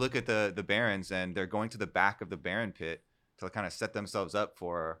 Mhm. when you look at the Barons and they're going to the back of the Baron pit to kind of set themselves up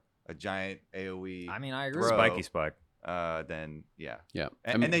for a giant AOE. I mean, I agree. Bro. Spiky spike. Then yeah. Yeah.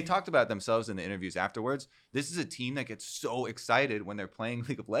 And they talked about themselves in the interviews afterwards. This is a team that gets so excited when they're playing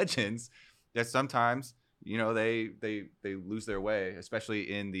League of Legends that sometimes they lose their way,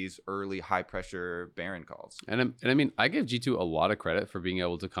 especially in these early high pressure Baron calls. And I mean, I give G2 a lot of credit for being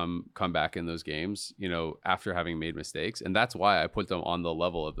able to come back in those games, after having made mistakes. And that's why I put them on the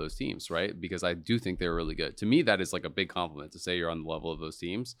level of those teams, right? Because I do think they're really good. To me, that is like a big compliment to say you're on the level of those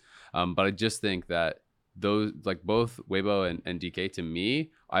teams. But I just think that those, like both Weibo and DK, to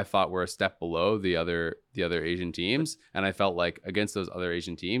me, I thought were a step below the other Asian teams. And I felt like against those other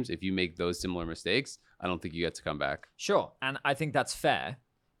Asian teams, if you make those similar mistakes, I don't think you get to come back. Sure, and I think that's fair.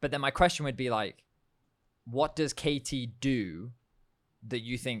 But then my question would be like, what does KT do that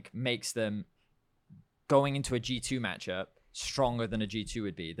you think makes them going into a G2 matchup stronger than a G2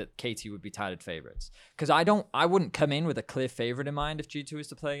 would be, that KT would be titled favorites? Because I wouldn't come in with a clear favorite in mind if G2 is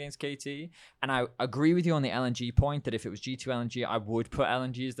to play against KT. And I agree with you on the LNG point that if it was G2 LNG, I would put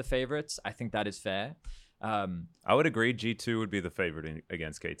LNG as the favorites. I think that is fair. I would agree G2 would be the favorite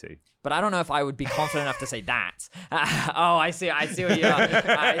against KT. But I don't know if I would be confident enough to say that. Oh, I see what you are.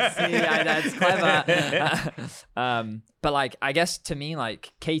 That's clever. But like, I guess to me,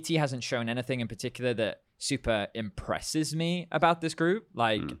 like KT hasn't shown anything in particular that super impresses me about this group.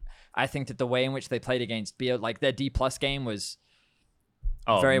 Like, I think that the way in which they played against BO, like their D+ game was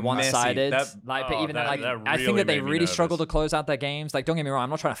very one-sided. I think that they really struggle to close out their games. Like, don't get me wrong,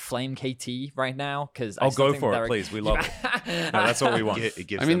 I'm not trying to flame KT right now because I'll go for it, please. We love it. No, that's what we want. It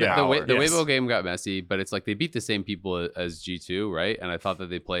gives I mean, them the power. Weibo game got messy, but it's like they beat the same people as G2, right? And I thought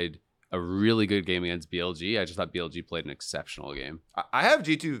that they played a really good game against BLG. I just thought BLG played an exceptional game. I have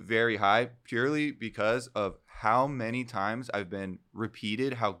G2 very high purely because of how many times I've been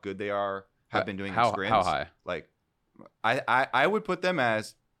repeated how good they have been doing in scrims. How high? Like, I would put them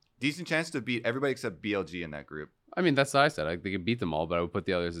as decent chance to beat everybody except BLG in that group. I mean, that's what I said. They could beat them all, but I would put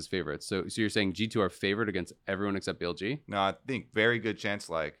the others as favorites. So you're saying G2 are favored against everyone except BLG? No, I think very good chance.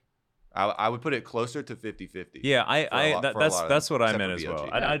 Like, I would put it closer to 50-50. Yeah, that's what I except meant for as well.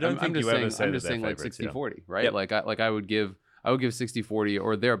 BLG. I don't think you ever say I'm that just they're saying like favorites, 60-40, right? Yep. Like I would give 60-40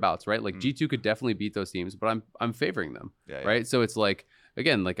 or thereabouts, right? Like G2 could definitely beat those teams, but I'm favoring them, Yeah, right? So it's like,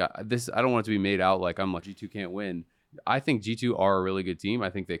 again, like I don't want it to be made out like I'm like G2 can't win. I think G2 are a really good team. I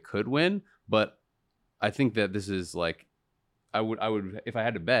think they could win, but I think that this is like, I would if I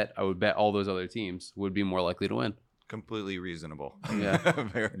had to bet, I would bet all those other teams would be more likely to win. Completely reasonable.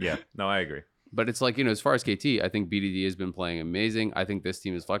 Yeah. Yeah, no, I agree. But it's like, as far as KT, I think BDD has been playing amazing. I think this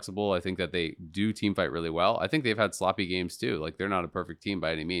team is flexible. I think that they do team fight really well. I think they've had sloppy games too. Like, they're not a perfect team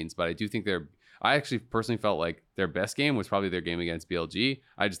by any means, but I do think I actually personally felt like their best game was probably their game against BLG.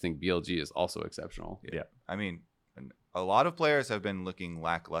 I just think BLG is also exceptional. Yeah. I mean, a lot of players have been looking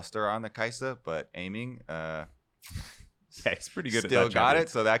lackluster on the Kaisa, but aiming, Yeah, he's pretty good still at that. got champion. it.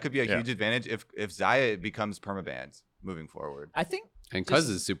 So that could be a Yeah. huge advantage if Zaya becomes permabanned moving forward. I think And Just- Cuz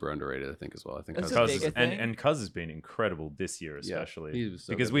is super underrated, I think, as well. I think That's Cuz a Cuz is- bigger thing. and Cuz has been incredible this year, Yeah, especially he was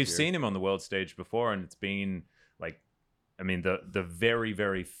so because good we've this year. seen him on the world stage before, and it's been like, I mean, the very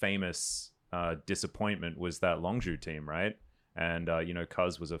very famous disappointment was that Longzhu team, right? And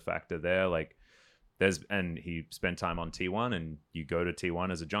Cuz was a factor there. Like, and he spent time on T1, and you go to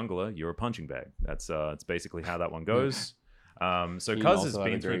T1 as a jungler, you're a punching bag. That's it's basically how that one goes. So Keen Cuz has also had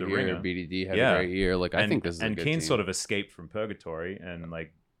a been through great the year. ringer. BDD had Yeah. a great year. Like, I think this is a and good Keen team. sort of escaped from purgatory and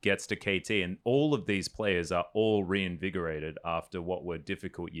like gets to KT, and all of these players are all reinvigorated after what were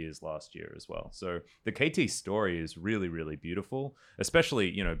difficult years last year as well. So the KT story is really really beautiful.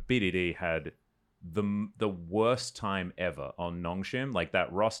 Especially BDD had the worst time ever on Nongshim. Like,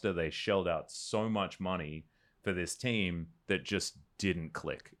 that roster, they shelled out so much money for this team that just didn't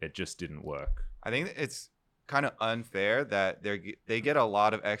click. It just didn't work. I think it's kind of unfair that they get a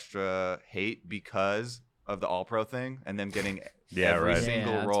lot of extra hate because of the All Pro thing and them getting Yeah, every right.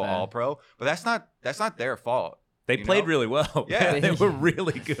 single Yeah, that's role fair. All Pro. But that's not their fault. They You played know? really well. Yeah. they were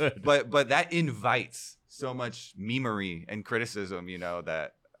really good. But that invites so much memery and criticism.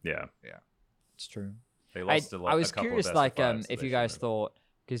 That yeah, it's true. they lost a lot. I was a couple curious, of like, SFIs that if they you guys shouldn't thought,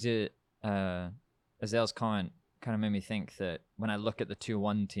 because Azel's comment kind of made me think that when I look at the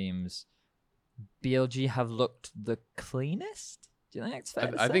 2-1 teams, BLG have looked the cleanest. Do you think it's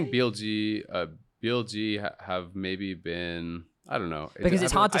fair? I think BLG have maybe been, I don't know. Because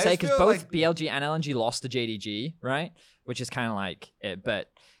it's hard to I say, just because feel both like- BLG and LNG lost to JDG, right? Which is kind of like it.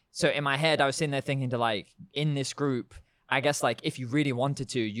 But so in my head, I was sitting there thinking to, like, in this group, I guess, like, if you really wanted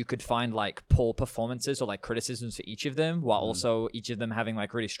to, you could find like poor performances or like criticisms for each of them, while also each of them having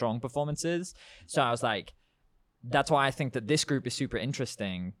like really strong performances. So I was like, that's why I think that this group is super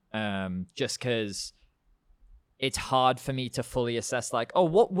interesting. Just because it's hard for me to fully assess, like, oh,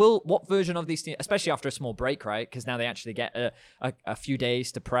 what version of these teams, especially after a small break, right? Because now they actually get a few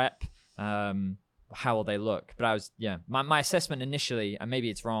days to prep. How will they look? But I was, my assessment initially, and maybe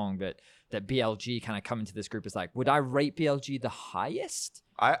it's wrong, but that BLG kind of come into this group is like, would I rate BLG the highest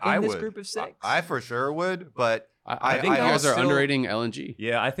I in this would. group of 6? I for sure would, but I think you guys are still- underrating LNG.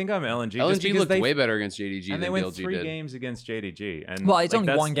 Yeah, I think I'm LNG. just LNG because looked they, way better against JDG and than they went BLG 3 did. games against JDG. And Well, it's like, only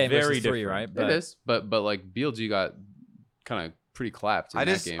that's one game very versus 3, different. right? It is, but like BLG got kind of pretty clapped in I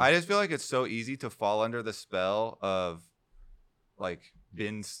that game. just feel like it's so easy to fall under the spell of like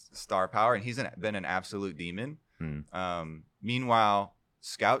Bin's star power, and he's been an absolute demon. Meanwhile,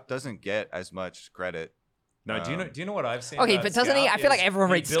 Scout doesn't get as much credit. No, do you know what I've seen? Okay, about but doesn't he? Scout I feel like is everyone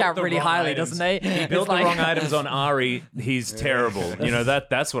he rates built Scout the really wrong highly, items. doesn't they? He built the wrong items on Ari. He's terrible.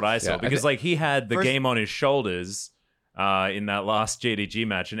 That's what I saw, Yeah, because like he had the First- game on his shoulders in that last JDG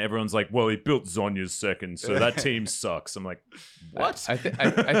match, and everyone's like, "Well, he built Zonya's second, so that team sucks." I'm like, "What?" I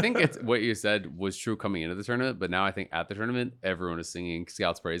think it's what you said was true coming into the tournament, but now I think at the tournament, everyone is singing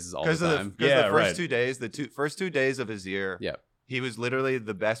Scout's praises all the time. Because Yeah, the first right. 2 days, first 2 days of his year, Yeah. he was literally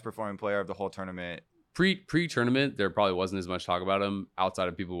the best performing player of the whole tournament. Pre-tournament, there probably wasn't as much talk about him outside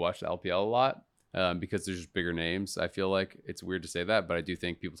of people who watch the LPL a lot, because there's just bigger names. I feel like it's weird to say that, but I do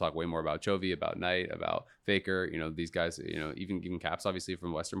think people talk way more about Chovy, about Knight, about Faker. These guys. Even Caps, obviously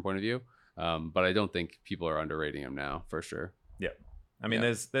from a Western point of view. But I don't think people are underrating him now for sure. Yeah, I mean,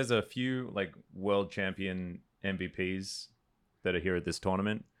 Yeah. there's a few like world champion MVPs that are here at this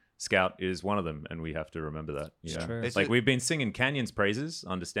tournament. Scout is one of them, and we have to remember that. It's Yeah, true. It's like just- we've been singing Canyon's praises,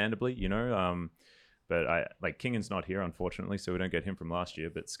 understandably, but I like Kingan's not here, unfortunately, so we don't get him from last year.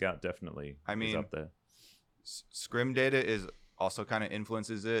 But Scout definitely I is mean, up there. Scrim data is also kind of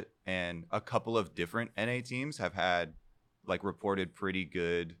influences it, and a couple of different NA teams have had like reported pretty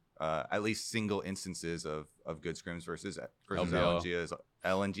good at least single instances of good scrims versus LPL.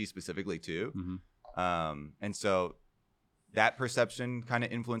 LNG specifically too. Mm-hmm. And so that perception kind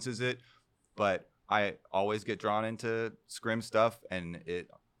of influences it, but I always get drawn into scrim stuff, and it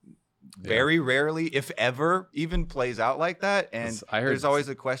very rarely, if ever, even plays out like that. And there's always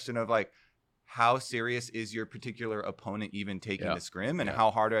a question of like, how serious is your particular opponent even taking the scrim, and how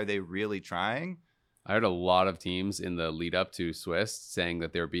hard are they really trying? I heard a lot of teams in the lead up to Swiss saying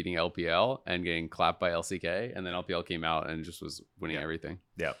that they were beating LPL and getting clapped by LCK, and then LPL came out and just was winning everything.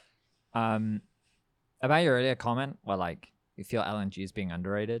 Yeah. About your earlier comment where like you feel LNG is being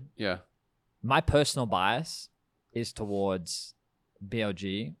underrated. Yeah. My personal bias is towards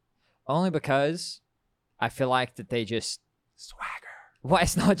BLG, only because I feel like that they just Swagger. Well,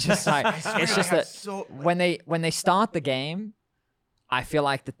 it's not just like it's just that when they start the game, I feel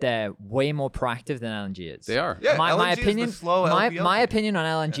like that they're way more proactive than LNG is. They are. Yeah, my LNG opinion. is the slow LPL My team. opinion on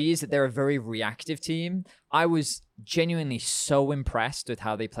LNG is that they're a very reactive team. I was genuinely so impressed with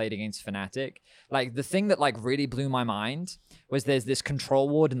how they played against Fnatic. Like the thing that like really blew my mind was there's this control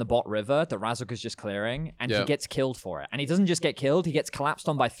ward in the bot river that Razuk is just clearing, and he gets killed for it. And he doesn't just get killed; he gets collapsed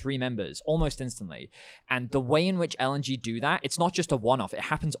on by 3 members almost instantly. And the way in which LNG do that, it's not just a one-off; it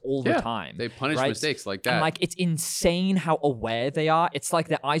happens all the time. They punish right? mistakes like that. And like it's insane how aware they are. It's like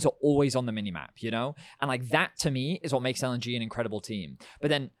their eyes are always on the minimap, you know? And like that to me is what makes LNG an incredible team. But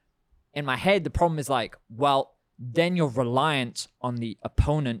then in my head, the problem is like, well, then you're reliant on the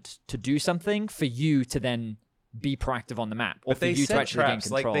opponent to do something for you to then be proactive on the map, or But for they you to set actually gain traps.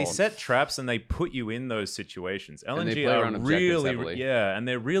 control. Like they set traps and they put you in those situations. And they LNG play are around objectives really, heavily. and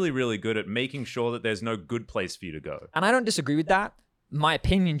they're really, really good at making sure that there's no good place for you to go. And I don't disagree with that. My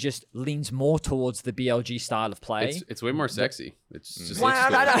opinion just leans more towards the BLG style of play. It's way more sexy. It's just Well, I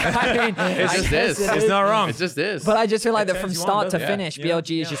mean, it I just guess is. it It's not wrong. It just is. But I just feel like It that from turns you on, start to doesn't it? finish, Yeah.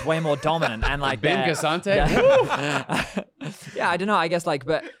 BLG is just way more dominant. And like Bim they're- Casante. yeah, I don't know. I guess like,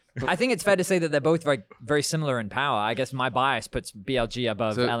 but I think it's fair to say that they're both very, very similar in power. I guess my bias puts BLG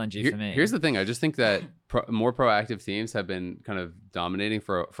above So LNG for me. Here's the thing. I just think that more proactive teams have been kind of dominating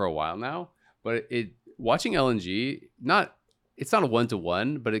for a while now. But watching LNG, it's not a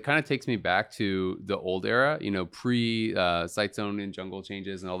 1-to-1, but it kind of takes me back to the old era, you know, pre site zone and jungle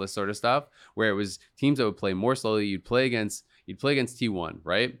changes and all this sort of stuff, where it was teams that would play more slowly. You'd play against T1,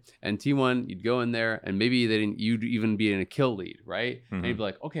 right? And T1, you'd go in there and maybe you'd even be in a kill lead, right? And you'd be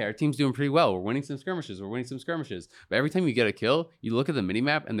like, okay, our team's doing pretty well. We're winning some skirmishes. But every time you get a kill, you look at the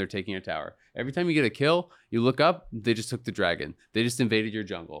minimap and they're taking a tower. Every time you get a kill, you look up, they just took the dragon. They just invaded your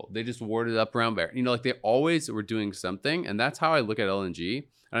jungle. They just warded up around bear. You know, like they always were doing something. And that's how I look at LNG.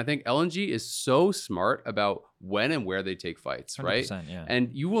 And I think LNG is so smart about when and where they take fights, right? 100%, yeah. And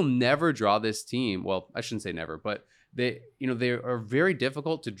you will never draw this team. Well, I shouldn't say never, but they are very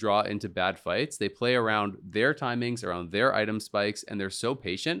difficult to draw into bad fights. They play around their timings, around their item spikes, and they're so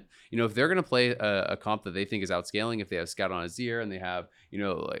patient. You know, if they're going to play a comp that they think is outscaling, if they have Scout on Azir and they have, you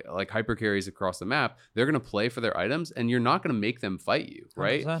know, like hyper carries across the map, they're going to play for their items, and you're not going to make them fight you,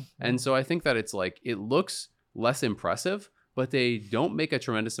 right? 100%, And so I think that it's like, it looks less impressive, but they don't make a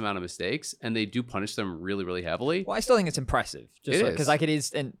tremendous amount of mistakes, and they do punish them really, really heavily. Well, I still think it's impressive. Just It because is. like it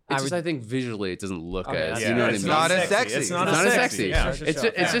is, and I think visually it doesn't look Okay, as, that's- you know what I it's mean? not as sexy. It's not It's as not as sexy. sexy.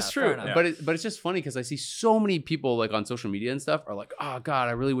 Yeah. It's just Fair true. enough. But it's just funny because I see so many people like on social media and stuff are like, oh God,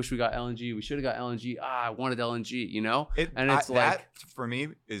 I really wish we got LNG. We should have got LNG. I wanted LNG, you know? And it's like that for me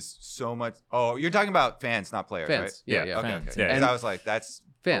is so much. Oh, you're talking about fans, not players, fans. right? Yeah. Yeah. Okay. Fans, Okay. yeah. 'Cause And I was like, that's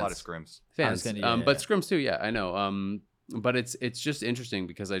fans. a lot of scrims. Fans. gonna- But scrims too, yeah, I know. But it's just interesting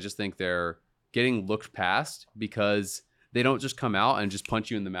because I just think they're getting looked past because they don't just come out and just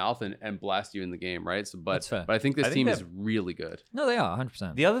punch you in the mouth and blast you in the game, right? So, That's fair. but I think this I think team that- is really good. No, they are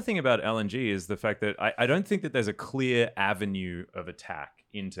 100%. The other thing about LNG is the fact that I don't think that there's a clear avenue of attack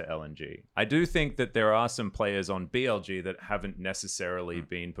into LNG. I do think that there are some players on BLG that haven't necessarily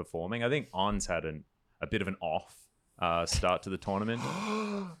been performing. I think On's had a bit of an off start to the tournament.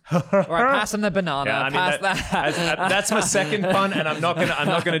 All right, pass him the banana. Yeah, I mean, pass that. that's my second pun, and I'm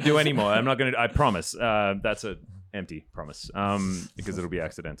not gonna do any more. I promise. That's a empty promise, because it'll be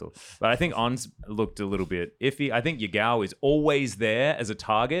accidental. But I think On's looked a little bit iffy. I think Yagao is always there as a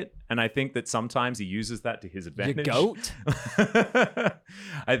target, and I think that sometimes he uses that to his advantage. goat?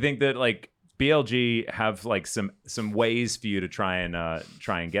 I think that like BLG have like some ways for you to try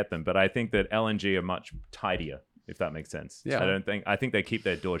and get them, but I think that LNG are much tidier, if that makes sense. Yeah. I think they keep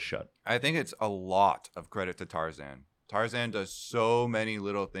their doors shut. I think it's a lot of credit to Tarzan. Tarzan does so many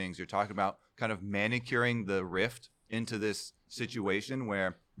little things. You're talking about kind of manicuring the rift into this situation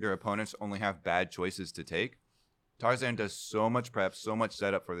where your opponents only have bad choices to take. Tarzan does so much prep, so much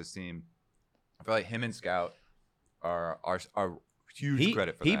setup for this team. I feel like him and Scout are huge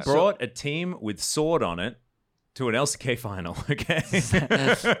credit for he that. He brought a team with sword on it to an LCK final. Okay.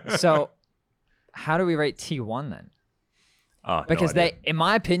 So, how do we rate T1 then? Oh, Because no idea. in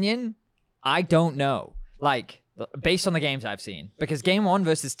my opinion, I don't know. Like, based on the games I've seen, because game 1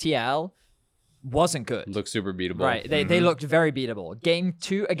 versus TL wasn't good. Looks super beatable. Right, they looked very beatable. Game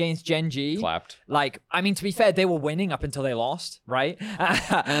 2 against Gen.G, Clapped. like, I mean, to be fair, they were winning up until they lost, right? But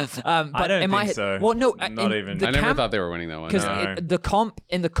I don't think so. Well, no, Not even. I never thought they were winning that one. because No. the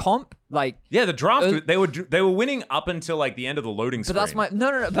comp, like, Yeah, the draft, they were winning up until like the end of the loading but screen. that's my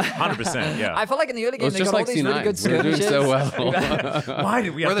no. But 100%, yeah. I felt like in the early It game was they just got like all these really C9. good We were doing skirmishes. so well. Why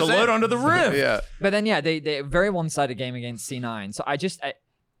did we have We're to the load same. onto the rift? Yeah. But then yeah, they very one-sided game against C9. So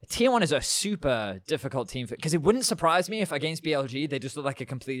Tier 1 is a super difficult team because it wouldn't surprise me if against BLG they just look like a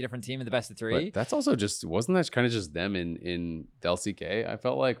completely different team in the best of 3. But that's also just wasn't that kind of just them in the LCK? I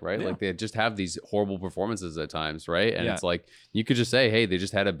felt like, right? Yeah. Like they just have these horrible performances at times, right? And Yeah. it's like you could just say, hey, they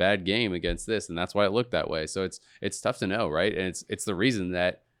just had a bad game against this, and that's why it looked that way. So it's tough to know, right? And it's the reason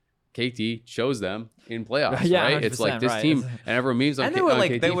that KT chose them in playoffs, Yeah, right? It's like 100%, this right. team, and everyone memes on, And they were on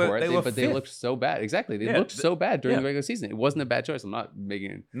like- KT they were- for it, they were but they fifth. looked so bad. Exactly, they Yeah, looked so bad during yeah. the regular season. It wasn't a bad choice. I'm not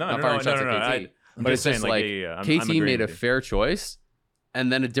making No, not no, firing no, shots no, no, at no. KT. I'm But just it's just saying, like I'm KT agreeing made a with you. fair choice,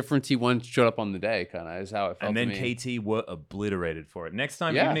 and then a different T1 showed up on the day. Kind of is how it felt. And then to me. KT were obliterated for it. Next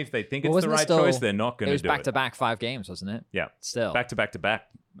time, Yeah. even if they think Well, it's the wasn't it right still- choice, they're not going It to was do back it. to back 5 games, wasn't it? Yeah. Still. Back to back to back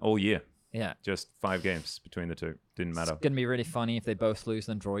all year. Yeah. Just 5 games between the two. Didn't matter. It's gonna be really funny if they both lose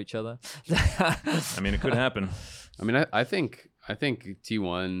and draw each other. I mean, it could happen. I mean, I think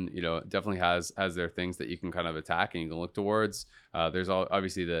T1, definitely has their things that you can kind of attack and you can look towards. There's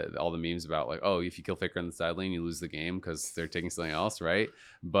obviously all the memes about like, oh, if you kill Faker on the side lane, you lose the game because they're taking something else, right?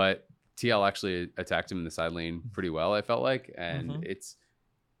 But TL actually attacked him in the side lane pretty well, I felt like, and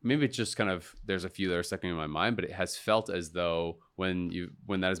maybe it's just kind of there's a few that are sticking in my mind, but it has felt as though when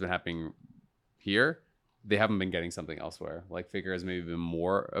that has been happening here, they haven't been getting something elsewhere. Like Faker has maybe been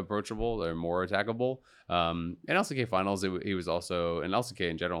more approachable or more attackable. In LCK finals, he was also in LCK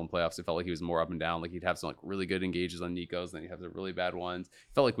in general in playoffs. It felt like he was more up and down. Like he'd have some like really good engages on Nikos, and then he'd have the really bad ones.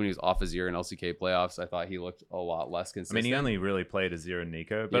 It felt like when he was off Azir in LCK playoffs, I thought he looked a lot less I consistent. mean, he only really played Azir and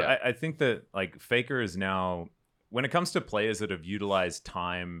Nico, but Yeah. I think that like Faker is now, when it comes to players that have utilized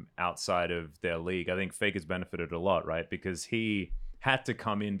time outside of their league, I think Faker's benefited a lot, right? Because he had to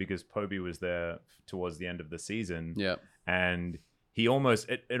come in because Poby was there towards the end of the season. Yeah. And he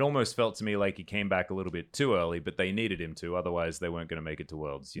it almost felt to me like he came back a little bit too early, but they needed him to, otherwise they weren't going to make it to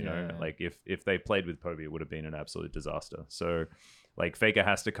Worlds, you know? Yeah. Like if they played with Poby, it would have been an absolute disaster. So like Faker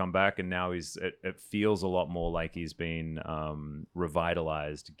has to come back, and now it feels a lot more like he's been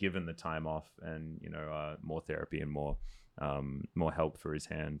revitalized given the time off and more therapy and more help for his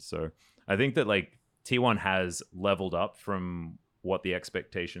hand. So I think that like T1 has leveled up from what the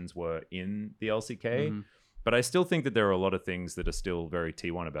expectations were in the LCK, but I still think that there are a lot of things that are still very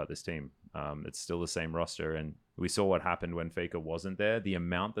T1 about this team. It's still the same roster, and we saw what happened when Faker wasn't there. The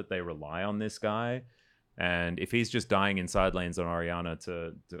amount that they rely on this guy, and if he's just dying in side lanes on Orianna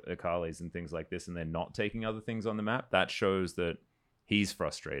to Akali's and things like this, and they're not taking other things on the map, that shows that he's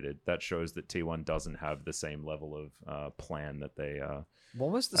frustrated. That shows that T1 doesn't have the same level of plan that they What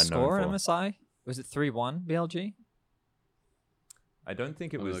was the are score known in for. MSI? Was it 3-1 BLG? I don't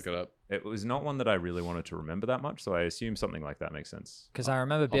think it Let me was. look it up. It was not one that I really wanted to remember that much, so I assume something like that makes sense. Because I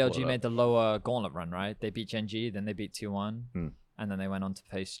remember pull it BLG up. made the lower gauntlet run, right? They beat Gen.G, then they beat 2-1, Hmm. and then they went on to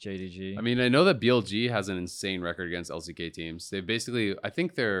face JDG. I mean, I know that BLG has an insane record against LCK teams. They basically, I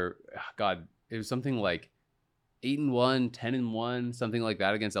think they're, God, it was something like 8-1, 10-1, something like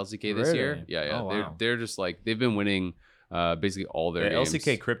that against LCK this year. Really? Yeah, yeah. Oh, wow. They're just like they've been winning basically all their They're games.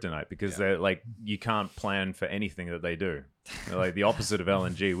 LCK kryptonite because they're like, you can't plan for anything that they do. They're like the opposite of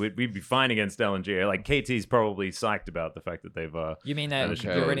LNG. We'd be fine against LNG. Like KT's probably psyched about the fact that they've. You mean that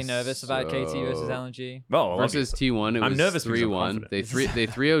Okay, you're really nervous about KT versus so- LNG? Well, Versus T1, it I'm was nervous because I'm 3-1. confident. They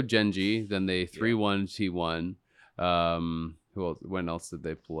 3-0 Gen.G, then they 3-1 T1. Who else? When else did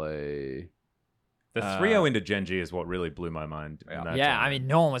they play? the 3-0 into Gen.G is what really blew my mind. in that Yeah, I tournament. mean,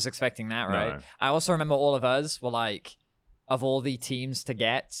 no one was expecting that, right? No. I also remember all of us were like, of all the teams to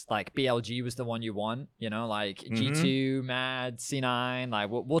get, like BLG was the one you want, like G2, Mad, C9, like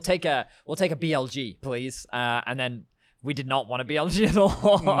we'll take a BLG, please. And then we did not want a BLG at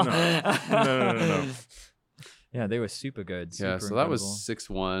all. No. Yeah, they were super good. Yeah, super so that was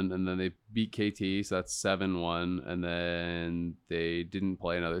incredible. 6-1, and then they beat KT, so that's 7-1, and then they didn't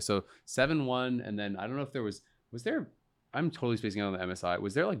play another. So 7-1, and then I don't know if there was there I'm totally spacing out on the MSI.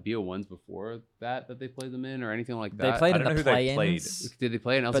 Was there like BO1s before that they played them in or anything like They that? played I in don't the know who they play-ins, Did they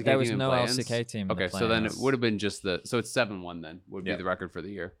play an LCK but there was team in no play-ins? LCK team. in the Okay, so then it play-ins. would have been just so it's 7-1 then would be Yeah. the record for the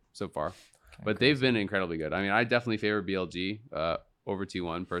year so far. Okay, But they've been incredibly good. I mean, I definitely favor BLG over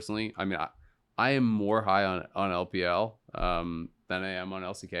T1 personally. I mean, I am more high on LPL than I am on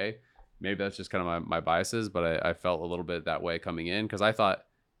LCK. Maybe that's just kind of my biases, but I felt a little bit that way coming in because I thought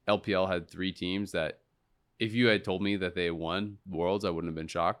LPL had 3 teams that if you had told me that they won Worlds, I wouldn't have been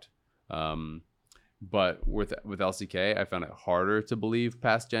shocked. But with LCK, I found it harder to believe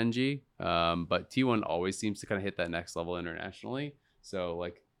past Gen.G. But T1 always seems to kind of hit that next level internationally. So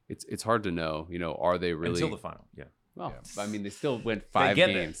like it's hard to know, are they really until the final. Yeah. Well, I mean, they still went 5 get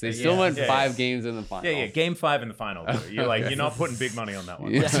there. games. They Yeah, still went yeah, 5 yeah. games in the final. Yeah, game 5 in the final. You're like, you're not putting big money on that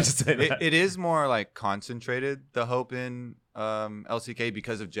one. Yeah. Let's just say that. It is more like concentrated, the hope in LCK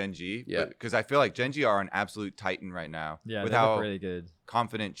because of Gen.G. Yeah. Because I feel like Gen.G are an absolute titan right now. Yeah, with they how look really good.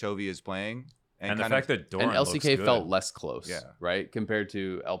 confident Chovy is playing. And the kind fact that Doran And looks LCK good. felt less close, Yeah. right? Compared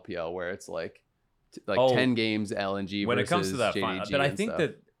to LPL, where it's like Oh, 10 games LNG when it comes to versus that JDG final. But I and think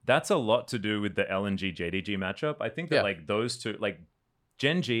stuff. that's a lot to do with the LNG JDG matchup. I think that Yeah. like those two, like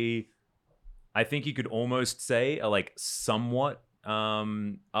Gen.G, I think you could almost say are like somewhat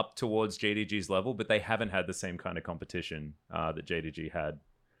up towards JDG's level, but they haven't had the same kind of competition that JDG had.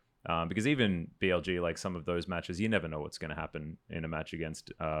 Because even BLG, like some of those matches, you never know what's going to happen in a match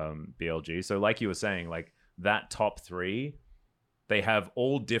against BLG. So like you were saying, like that top 3, they have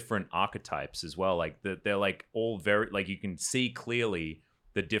all different archetypes as well. Like they're like all very, like you can see clearly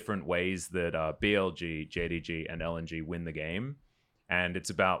the different ways that BLG, JDG, and LNG win the game. And it's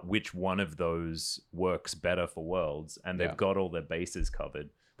about which one of those works better for Worlds. And they've got all their bases covered.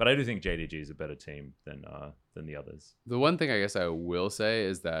 But I do think JDG is a better team than the others. The one thing I guess I will say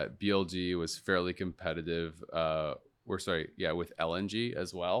is that BLG was fairly competitive. With LNG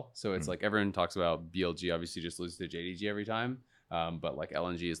as well. So it's like everyone talks about BLG obviously just loses to JDG every time. But like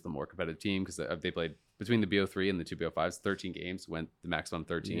LNG is the more competitive team because they played between the BO3 and the 2 BO5s, 13 games, went the maximum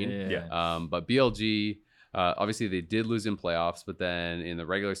 13. Yeah. But BLG, obviously they did lose in playoffs, but then in the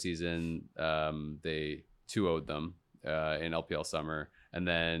regular season, they 2-0'd them in LPL summer. And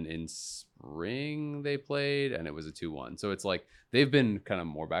then in spring they played and it was a 2-1. So it's like they've been kind of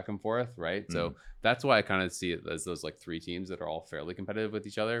more back and forth, right? So that's why I kind of see it as those like 3 teams that are all fairly competitive with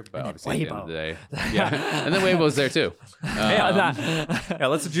each other. But And obviously at the end Weibo. of the day, yeah. And then Weibo's there too. Yeah,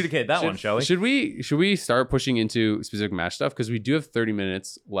 let's adjudicate that one, shall we? Should we start pushing into specific match stuff because we do have 30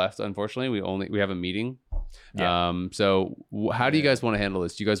 minutes left? Unfortunately, we have a meeting. Yeah. So how do you guys want to handle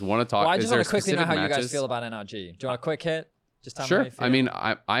this? Do you guys want to talk? Well, I is just there want to quickly know specific how you guys matches? feel about NRG. Do you want a quick hit? Just tell me how Sure. you feel. I mean,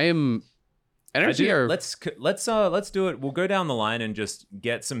 I am. Energy or Let's do it. We'll go down the line and just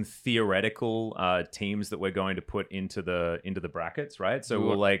get some theoretical teams that we're going to put into the brackets, right? So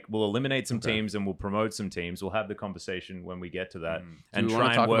we'll eliminate some teams and we'll promote some teams. We'll have the conversation when we get to that and we wanna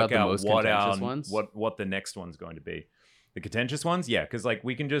try talk and about work the out most what contentious ones? what the next one's going to be. The contentious ones, yeah, because like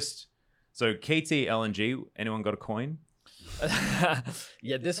we can just KT LNG. Anyone got a coin?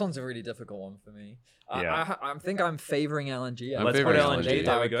 Yeah, this one's a really difficult one for me. Yeah. I think I'm favoring LNG. I'm Let's put favoring LNG. LNG.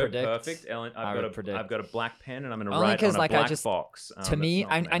 There I we would go. predict- Perfect. I would predict. I've got a black pen and I'm going to Only write 'cause, on a like, I black just- box. To that's me, not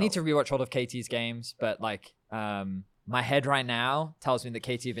gonna I need to help. rewatch all of KT's games, but like my head right now tells me that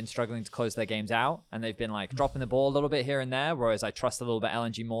KT have been struggling to close their games out and they've been like dropping the ball a little bit here and there, whereas I trust a little bit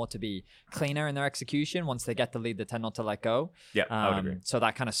LNG more to be cleaner in their execution once they get the lead. They tend not to let go. Yeah, I would agree. So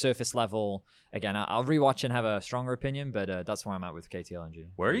that kind of surface level, again, I'll rewatch and have a stronger opinion, but that's where I'm at with KT LNG.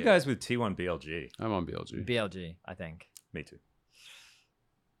 Where are you guys with T1 BLG? I'm on BLG. BLG, I think. Me too.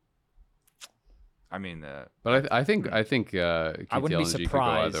 I mean, But I think I wouldn't be KTLNG could go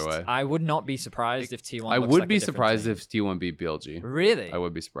surprised. either way. I would not be surprised if T1. I looks would like be a different surprised team. if T1 beat BLG. Really. I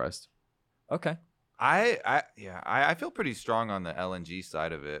would be surprised. Okay. I feel pretty strong on the LNG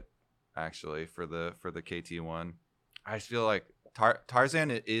side of it, actually, for the KT1. I just feel like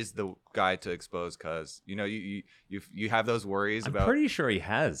Tarzan is the guy to expose because you have those worries I'm about. pretty sure he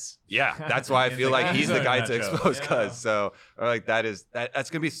has. Yeah, that's why I In feel the like he's the guy to matchup. expose Yeah. cuz. So or like that's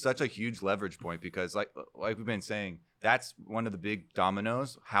gonna be such a huge leverage point because like we've been saying, that's one of the big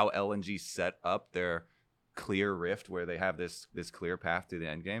dominoes, how LNG set up their clear rift where they have this clear path to the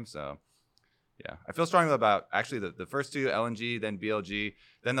end game. So yeah, I feel strongly about actually the first 2, LNG, then BLG,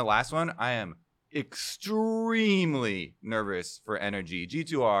 then the last one. I am extremely nervous for Energy.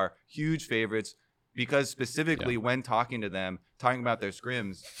 G2R, huge favorites because specifically when talking to them, talking about their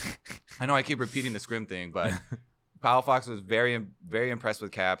scrims, I know I keep repeating the scrim thing, but Palafox was very, very impressed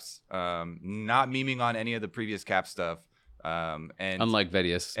with Caps. Not memeing on any of the previous Cap stuff. And Unlike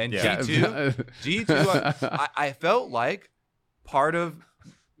Vedius. and Yeah. G2, I felt like part of,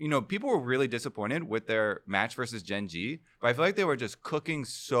 people were really disappointed with their match versus Gen.G, but I feel like they were just cooking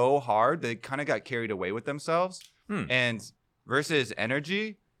so hard they kind of got carried away with themselves. And versus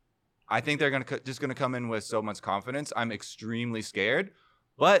Energy, I think they're just gonna come in with so much confidence. I'm extremely scared,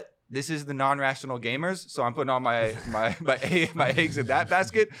 but this is the non-rational gamers, so I'm putting all my eggs in that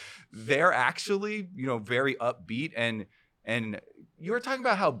basket. They're actually, very upbeat, and you were talking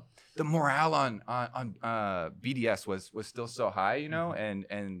about how the morale on BDS was still so high,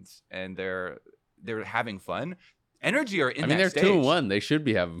 and they're having fun. Energy are in that stage. They're 2-1. They should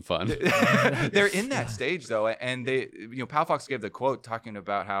be having fun. They're in that stage though, and they, Pal Fox gave the quote talking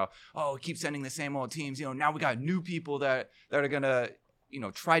about how, keep sending the same old teams. Now we got new people that are gonna,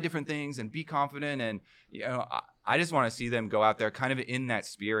 try different things and be confident. And I just want to see them go out there kind of in that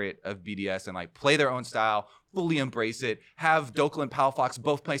spirit of BDS and like play their own style, fully embrace it. Have Dokal and Pal Fox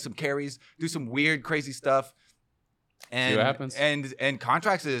both play some carries, do some weird, crazy stuff. And see what happens. And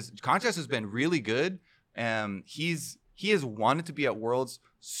Contracts has been really good. He has wanted to be at Worlds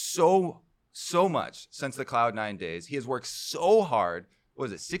so much since the Cloud9 days. He has worked so hard. What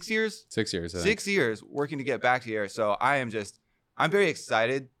was it, 6 years? 6 years. 6 years working to get back here. So I'm very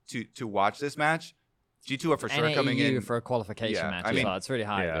excited to watch this match. G2 are for sure coming in for a qualification match as well. It's really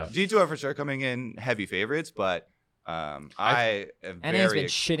high. Yeah. G2 are for sure coming in heavy favorites, but I am And he's been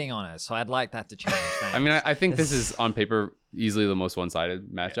shitting on us, so I'd like that to change. I mean, I think this is on paper easily the most one-sided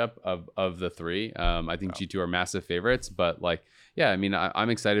matchup of the three. I think G2 are massive favorites, but like, yeah, I mean, I'm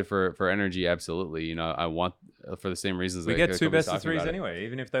excited for Energy. Absolutely, I want for the same reasons. We that get two Kobe's best of talking threes about it. anyway,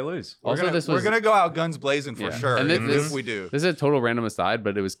 even if they lose. We're gonna go out guns blazing for sure. And if we do. This is a total random aside,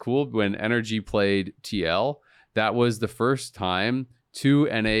 but it was cool when Energy played TL. That was the first time two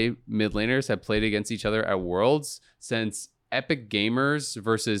NA mid laners have played against each other at Worlds since Epic Gamers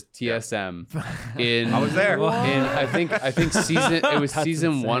versus TSM. I was there. I think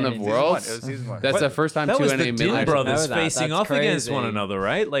season 1 of Worlds. It was season 1. That's the first time That two was NA the mid Din laners. brothers That's facing off against crazy. one another,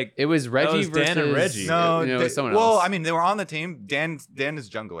 right? Like It was Reggie was versus Dan and Reggie. No, it was someone well, else. I mean, they were on the team. Dan is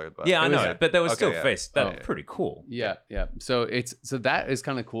jungler, but yeah, I it was- know, but they were still yeah. faced. That's Oh. pretty cool. Yeah. So that is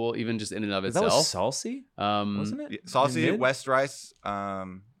kind of cool, even just in and of That itself. was Salsi, wasn't it? Saucy, Mid? West Rice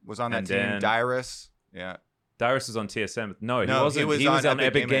was on that And team. then- Dyrus, yeah, Dyrus was on TSM. No, he No, wasn't. he was on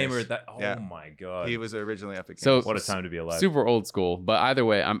Epic Epic Gamer. Gamers. Oh Yeah. my god. he was originally Epic. So- Games. What a time to be alive. Super old school, but either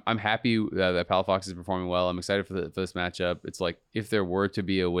way, I'm happy that Pal Fox is performing well. I'm excited for this matchup. It's like if there were to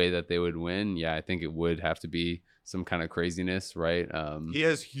be a way that they would win, yeah, I think it would have to be some kind of craziness, right? He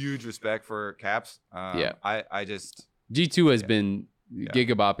has huge respect for Caps. Yeah. I just G2 has been Yeah.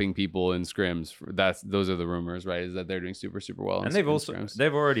 gigabopping people in scrims. Those are the rumors, right? Is that they're doing super super well. and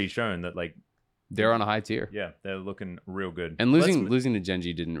they've already shown that, like, they're on a high tier. yeah, they're looking real good. And Let's- losing to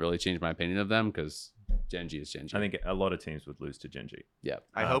Gen.G didn't really change my opinion of them because Gen.G is Gen.G. I think a lot of teams would lose to Gen.G. Yeah,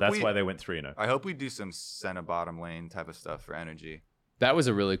 I hope that's we why they went 3-0. I hope we do some Senna bottom lane type of stuff for Energy. that was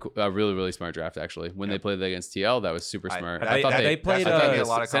a really smart draft actually. When they played against TL, that was super I- smart. that- I thought that- they played, that gave me a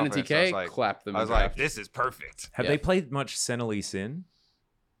lot of Sen and confidence. I was TK like- clapped them. I was in like, draft. this is perfect. Have Yeah. they played much Senna Sin?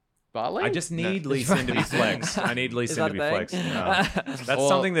 Bot lane? I just need Lee Sin to be flexed. I need Lee Is Sin to that be a thing? flexed. That's Well,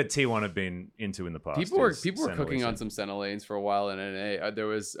 something that T1 have been into in the past. people were is cooking Senna Lee on Sin. some Senna lanes for a while in NA. There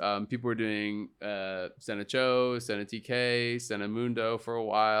was people were doing Senna Cho, Senna TK, Senna Mundo for a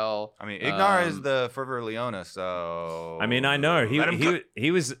while. I mean, Ignar is the Fervor Leona, so I mean, I know Let him cook.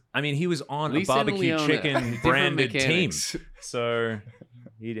 he was. I mean, he was on Lee a Sin barbecue Leona. chicken Different branded team, mechanics. so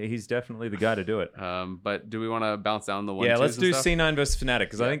he's definitely the guy to do it. But do we want to bounce down the one? Yeah, let's twos do and stuff? C9 versus Fnatic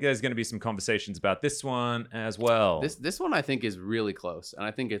because I Yeah. think there's going to be some conversations about this one as well. This one I think is really close, and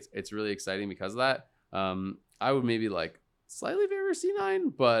I think it's really exciting because of that. I would maybe like slightly favor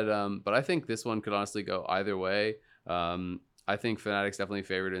C9, but I think this one could honestly go either way. I think Fnatic's definitely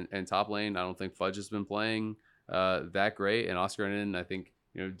favored in top lane. I don't think Fudge has been playing that great, and Oscar Nen, I think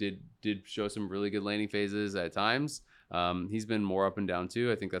did show some really good laning phases at times. He's been more up and down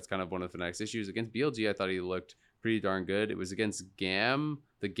too. I think that's kind of one of Fnatic's issues. Against BLG, I thought he looked pretty darn good. It was against GAM,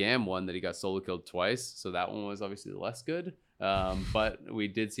 the GAM one, that he got solo killed twice. So that one was obviously less good. But we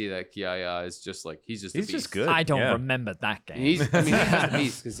did see that Kiaya is just like he's just a beast. just good. I don't Yeah. remember that And game. he's a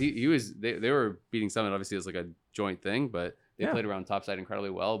beast because he was they were beating Summit obviously as like a joint thing, but they Yeah. played around topside incredibly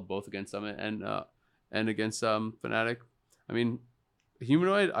well, both against Summit and against Fnatic. I mean,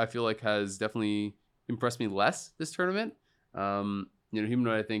 Humanoid I feel like has definitely impressed me less this tournament.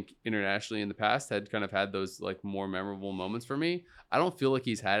 Humanoid I think internationally in the past had those like more memorable moments for me. I don't feel like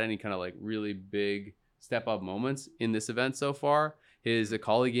he's had any kind of like really big step up moments in this event so far. his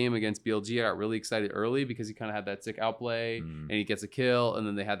Akali game against BLG, I got really excited early because he kind of had that sick outplay and he gets a kill. And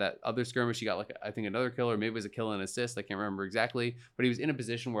then they had that other skirmish. He got like, I think another kill, or maybe it was a kill and assist. I can't remember exactly, but he was in a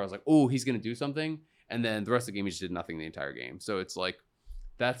position where I was like, oh, he's going to do something. And then the rest of the game, he just did nothing the entire game. So it's like,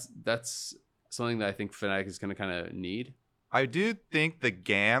 that's something that I think Fnatic is going to kind of need. I do think the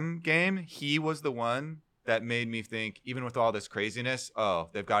GAM game, he was the one that made me think, even with all this craziness, oh,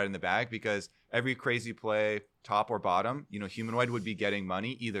 they've got it in the bag, because every crazy play, top or bottom, Humanoid would be getting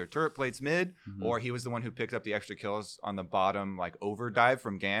money, either turret plates mid, or he was the one who picked up the extra kills on the bottom, like over dive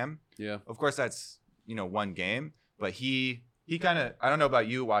from GAM. Yeah. Of course, that's, one game, but he kind of, I don't know about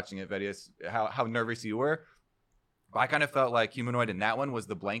you watching it, Vedius, how nervous you were. But I kind of felt like Humanoid in that one was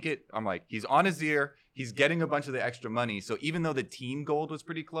the blanket. I'm like, he's on his ear. He's getting a bunch of the extra money. So even though the team gold was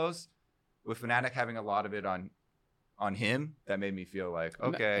pretty close, with Fnatic having a lot of it on him, that made me feel like,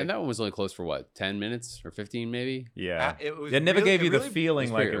 okay. And that one was only close for what, 10 minutes or 15 maybe? Yeah. It never gave you the really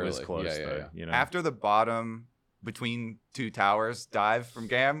feeling like it pretty was early. close, Yeah, though. yeah. After the bottom between two towers dive from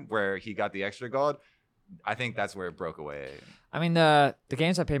GAM, where he got the extra gold, I think that's where it broke away. I mean, the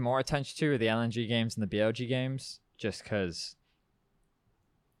games I pay more attention to are the LNG games and the BLG games, just because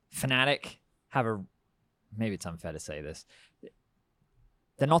Fnatic have maybe it's unfair to say this,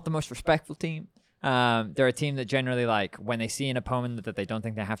 they're not the most respectful team. They're a team that generally, like, when they see an opponent that they don't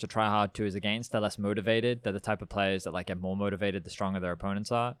think they have to try hard to is against, they're less motivated. They're the type of players that, like, get more motivated the stronger their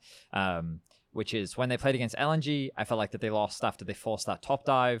opponents are. Which is when they played against LNG, I felt like that they lost after they forced that top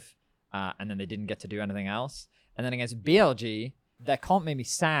dive, and then they didn't get to do anything else. And then against BLG, that comp made me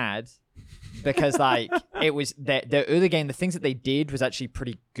sad because, like, it was their early game. The things that they did was actually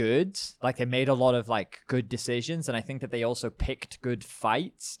pretty good. Like, they made a lot of, like, good decisions, and I think that they also picked good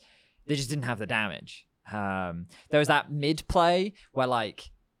fights. They just didn't have the damage. There was that mid play where,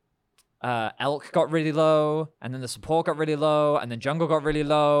 like, Elk got really low, and then the support got really low, and then jungle got really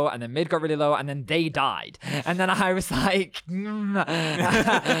low, and then mid got really low, and then they died. And then I was like,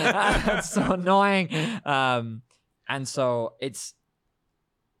 that's so annoying. And so it's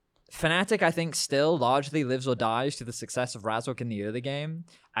Fnatic, I think, still largely lives or dies to the success of Razork in the early game.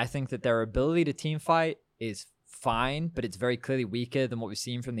 I think that their ability to team fight is fine, but it's very clearly weaker than what we've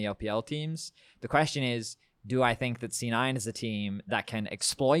seen from the LPL teams. The question is, do I think that C9 is a team that can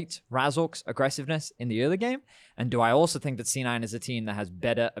exploit Razork's aggressiveness in the early game? And do I also think that C9 is a team that has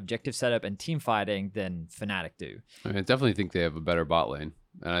better objective setup and team fighting than Fnatic do? I mean, I definitely think they have a better bot lane.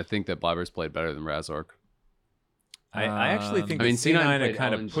 And I think that Blabber's played better than Razork. I actually think I mean, C9 C9 are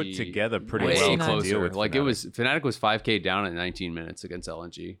kind of LNG put together pretty way well to closer. deal with Like, Fnatic. Fnatic was 5k down at 19 minutes against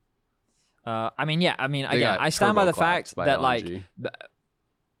LNG. Again, They got I stand by the turbo-clapped fact by that, LNG. like,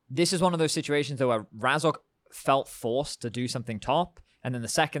 this is one of those situations though where Razork felt forced to do something top, and then the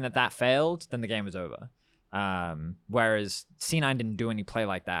second that failed, then the game was over. Whereas C9 didn't do any play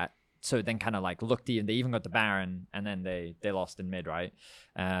like that, so it then kind of like looked even. They even got the Baron, and then they lost in mid, right?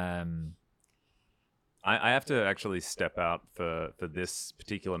 I have to actually step out for this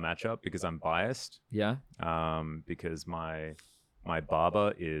particular matchup because I'm biased. Yeah. Because my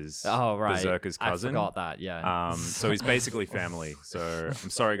barber is Right. Berserker's cousin. I forgot that. Yeah. So he's basically family. So I'm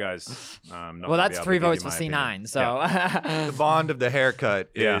sorry, guys. Not well, gonna that's be able 3 to give votes you for my C9. opinion. So The bond of the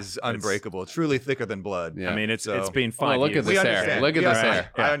haircut Yeah, is unbreakable, truly thicker than blood. Yeah. I mean, it's So- been Oh, 5 look at years. this hair. understand. Look at We this understand.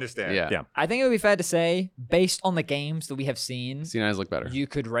 hair. I understand. Yeah. I think it would be fair to say, based on the games that we have seen, C9s look better. you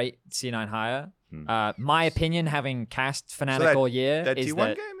could rate C9 higher. My opinion, having cast Fnatic So all year, That is T1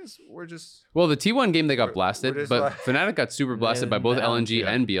 that game is we're just Well, the T1 game they got We're blasted, just but like- Fnatic got super blasted by both LNG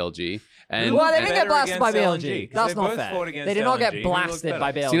and BLG. And well, they and didn't better get blasted by against BLG. LNG, 'cause That's they not both fair. fought against They did not LNG. get Who looked blasted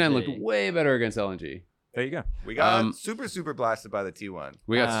by better? BLG. C9 looked way better against LNG. There you go. we got Um, super blasted by the T1.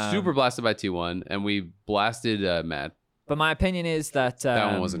 We got super blasted by T1, and we blasted Mad. But my opinion is that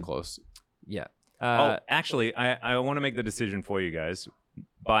That one wasn't close. Yeah. Actually, I want to make the decision for you guys,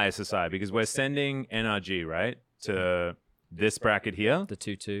 bias aside, because we're sending NRG, right, to this bracket here. The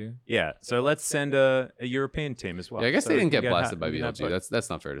 2-2. Yeah, so let's send a European team as well. Yeah, I guess So they didn't we get can blasted by we can have BLG. both. That's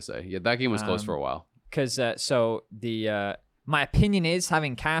not fair to say. Yeah, that game was close for a while. Because so the my opinion is,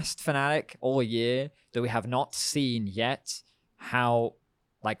 having cast Fnatic all year, that we have not seen yet how,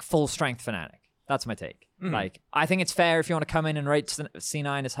 like, full strength Fnatic. That's my take. Like, I think it's fair if you want to come in and rate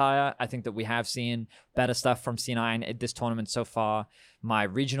C9 as higher. I think that we have seen better stuff from C9 at this tournament so far. My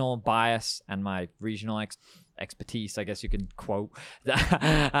regional bias and my regional expertise, I guess you can quote,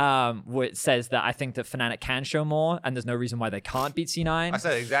 says that I think that Fnatic can show more, and there's no reason why they can't beat C9. I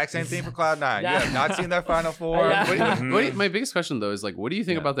said the exact same thing for Cloud9. Yeah. You have not seen their Final Four. Yeah. My biggest question, though, is, like, what do you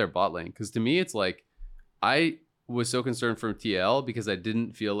think about their bot lane? Because to me, it's like, I was so concerned for TL because I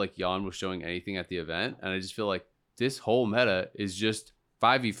didn't feel like Jan was showing anything at the event. And I just feel like this whole meta is just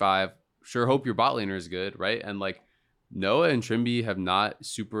 5v5. Sure, hope your bot laner is good, right? And like Noah and Trimby have not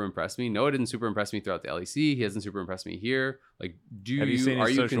super impressed me. Noah didn't super impress me throughout the LEC. He hasn't super impressed me here. Like, Have you seen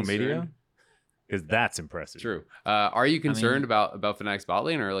his social concerned? media? Because that's impressive. True. Are you concerned about Fnatic's bot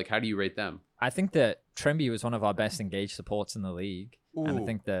lane, or like how do you rate them? I think that Trimby was one of our best engaged supports in the league. And I Ooh.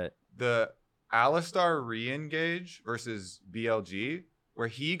 think that The Alistar re-engage versus BLG, where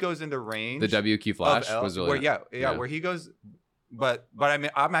he goes into range. The WQ flash was really where he goes. But I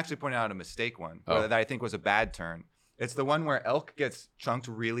mean, I'm actually pointing out a mistake one that I think was a bad turn. It's the one where Elk gets chunked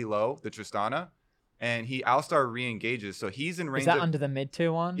really low, the Tristana, and he Alistar re-engages, so he's in range. Is that under the mid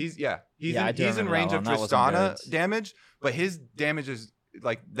tier one? He's I do in remember range that of one. That wasn't Tristana good. damage, but his damage is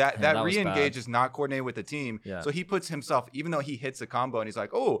like that. Yeah, that that was re-engage bad. is not coordinated with the team, Yeah. so he puts himself, even though he hits a combo and he's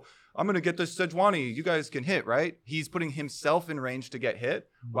like, "Oh, I'm gonna get this Sejuani. You guys can hit, right?" He's putting himself in range to get hit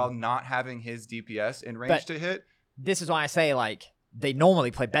while not having his DPS in range But- to hit. This is why I say like they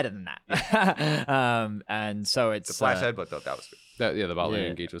normally play better than that. And so it's The flash headbutt though, that was good. the bot lane Yeah.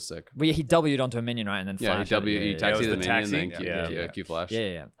 engage was sick. he W'd onto a minion, right? And then Yeah, flashed he at it. he Yeah, taxied yeah. the It was the minion, taxi? and then Yeah. Q flash.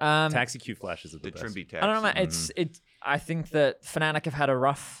 yeah. Taxi Q flashes are the The best. Trimby tax. I don't know, man. It's I think that Fnatic have had a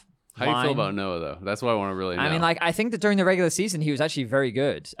rough. How do you feel line. about Noah though? That's what I want to really know. I mean, like, I think that during the regular season, he was actually very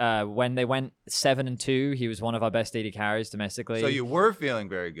good. When they went 7-2, he was one of our best AD carries domestically. So you were feeling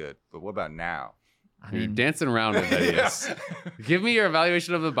very good, but what about now? I you're mean, dancing around with videos. Give me your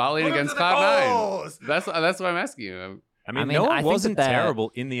evaluation of the bot lane What against are the Cloud9. goals? That's what I'm asking you. I mean, I mean, Noah I think wasn't that they're-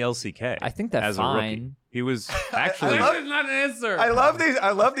 terrible in the LCK. I think they're as a rookie. fine. He was actually. love- That's not an answer. I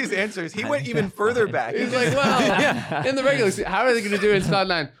love these answers. He went even further back. He's like, well, in the regular season, how are they going to do it in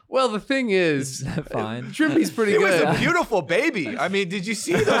Cloud9? Well, the thing is, Fine. Trimby's pretty He was good. a beautiful baby. I mean, did you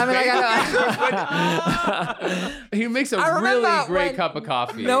see those I mean, baby pictures? He makes a I remember really great when cup of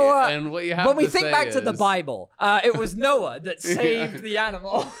coffee. Noah- and what you have When we to think say back to the is- Bible, it was Noah that saved the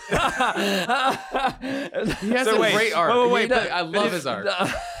animal. He has So a wait, great art. wait, I love his art.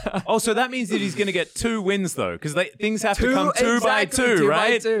 Oh, so that means that he's going to get 2 wins though, because things have to come 2 by exactly, 2, 2 by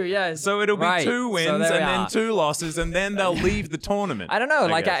right? 2, yes. So it'll be Right. 2 wins So and there we then are. 2 losses, and then they'll leave the tournament. I don't know.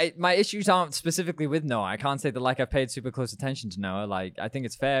 Like, guess. my issues aren't specifically with Noah. I can't say that like I've paid super close attention to Noah. Like, I think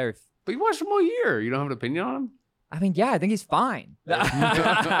it's fair if. But you watched him all year. You don't have an opinion on him? I mean, yeah, I think he's fine.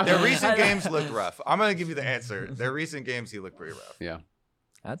 Their recent games looked rough. I'm gonna give you the answer. Their recent games, he looked pretty rough. Yeah.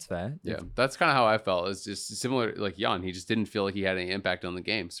 That's fair. Yeah, that's kind of how I felt. It's just similar, like Jan. He just didn't feel like he had any impact on the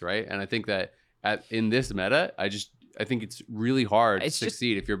games, right? And I think that in this meta, I think it's really hard It's to just-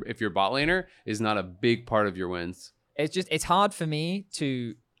 succeed if your bot laner is not a big part of your wins. It's hard for me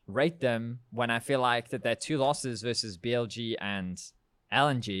to rate them when I feel like that their 2 losses versus BLG and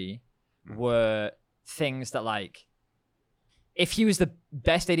LNG were things that, like, if he was the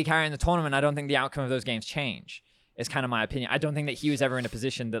best AD carry in the tournament, I don't think the outcome of those games change. Is kind of my opinion. I don't think that he was ever in a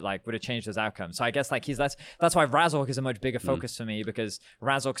position that like would have changed those outcomes. So I guess like that's why Razork is a much bigger focus for me, because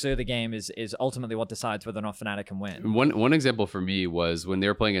Razork's early game is ultimately what decides whether or not Fnatic can win. One example for me was when they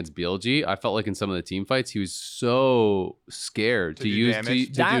were playing against BLG. I felt like in some of the team fights, he was so scared To to do use damage? to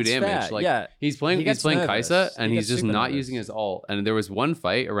do That's damage. fair, Like yeah. he's playing He gets Kaisa, nervous. and He he's gets just super not nervous. using his ult. And there was one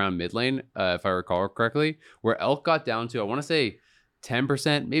fight around mid lane, if I recall correctly, where Elk got down to, I want to say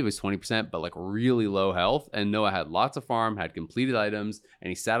 10%, maybe it was 20%, but like really low health. And Noah had lots of farm, had completed items, and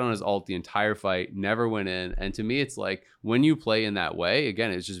he sat on his ult the entire fight, never went in. And to me, it's like when you play in that way, again,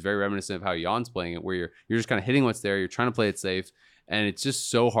 it's just very reminiscent of how Jan's playing it, where you're just kind of hitting what's there, you're trying to play it safe. And it's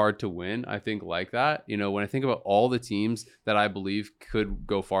just so hard to win, I think, like that. You know, when I think about all the teams that I believe could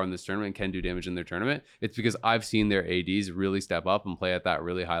go far in this tournament and can do damage in their tournament, it's because I've seen their ADs really step up and play at that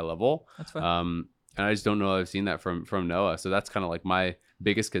really high level. That's fair. And I just don't know if I've seen that from Noah. So that's kind of like my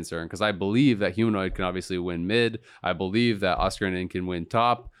biggest concern, because I believe that Humanoid can obviously win mid. I believe that Oscar and can win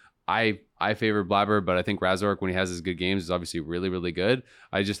top. I favor Blabber, but I think Razork, when he has his good games, is obviously really, really good.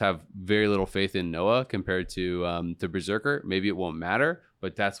 I just have very little faith in Noah compared to Berserker. Maybe it won't matter,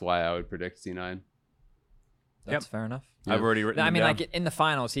 but that's why I would predict C9. That's fair enough. I've already written. I them mean, down. like in the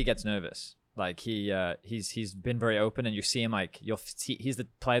finals, he gets nervous. Like he's been very open, and you see him like he's the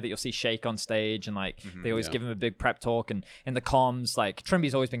player that you'll see shake on stage, and like they always yeah. give him a big prep talk, and in the comms, like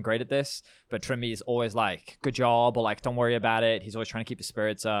Trimby's always been great at this, but Trimby's always like good job, or like don't worry about it. He's always trying to keep his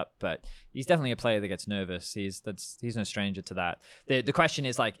spirits up, but he's definitely a player that gets nervous. He's no stranger to that. The question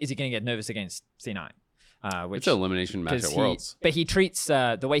is like, is he going to get nervous against C9? Which It's an elimination match 'cause at Worlds. But he treats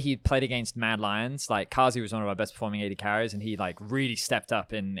the way he played against Mad Lions, like Kazi was one of our best performing AD carries, and he like really stepped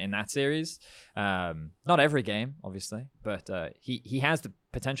up in that series. Not every game, obviously, but he has the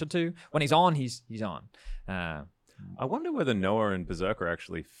potential to. When he's on, he's on. I wonder whether Noah and Berserker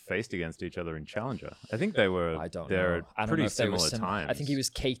actually faced against each other in Challenger. I think they were. I don't they're know. I don't pretty know if they were similar times. I think he was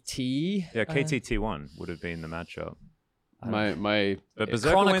KT. Yeah, KTT1 would have been the matchup. My But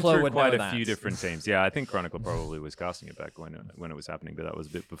Berserker went Chronicler through would quite know a few that. different teams. Yeah, I think Chronicler probably was casting it back when it was happening, but that was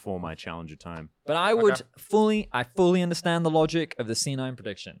a bit before my Challenger time. But I would fully understand the logic of the C9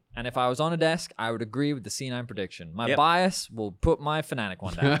 prediction. And if I was on a desk, I would agree with the C9 prediction. My bias will put my Fnatic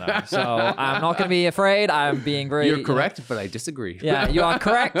one down, though. So I'm not going to be afraid. I'm being very... You're correct, but I disagree. Yeah, you are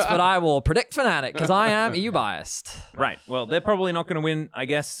correct, but I will predict Fnatic because I am EU biased. Right. Well, they're probably not going to win, I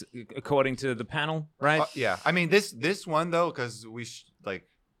guess, according to the panel, right? Yeah. I mean, this one though, because like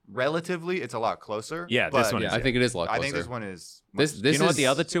relatively, it's a lot closer. Yeah, this but one is. I think it is a lot I closer. think this one is. This Do you know what is the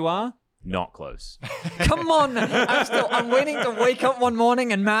other two are? Not close. Come on. I'm waiting to wake up one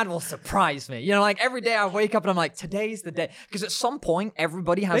morning and Mad will surprise me. You know, like every day I wake up and I'm like, today's the day. Because at some point,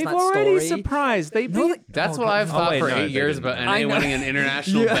 everybody has They've that already story. surprised. They No, beat. That's Oh, what God. I've thought wait, for no, 8 they years didn't. about I NA know. winning an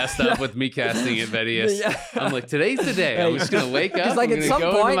international Yeah. best up with me casting at Vedius. Yeah. I'm like, today's the day. I'm just gonna wake up. Like I'm at gonna some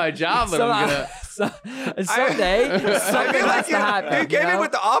go point, into my job, and I'm gonna. someday, I something feel has like to happen. you came you in know?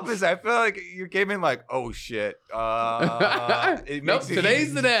 with the opposite. I feel like you came in like, oh shit. It Nope, makes it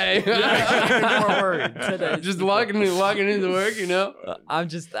today's the day. even more worried. Just walking into work, you know. I'm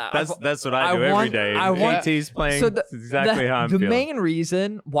just. That's what I do every want- day. I want- KT's playing. So That's exactly how I'm the feeling. main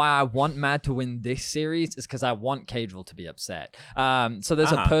reason why I want Mad to win this series is because I want Cadril to be upset. So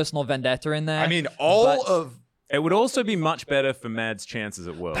there's a personal vendetta in there. I mean, all But- of It would also be much better for Mad's chances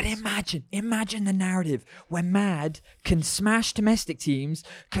at Worlds. But imagine the narrative where Mad can smash domestic teams,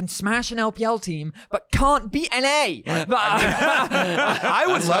 can smash an LPL team, but can't beat NA. I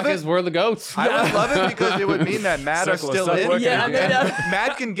would love Is it. we're the goats. I would love it because it would mean that Mad are Circle, still circle, in. yeah,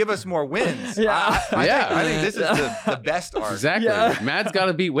 Mad can give us more wins. Yeah. I think this is the best arc. Exactly. Yeah. Mad's got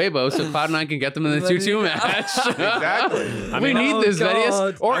to beat Weibo so Cloud9 can get them in the 2-2 match. Exactly. We need this, God.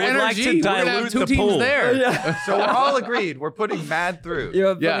 Vedius. Or I would like NRG. to We're gonna have dilute 2 the teams pool. there. So we're all agreed. We're putting Mad through.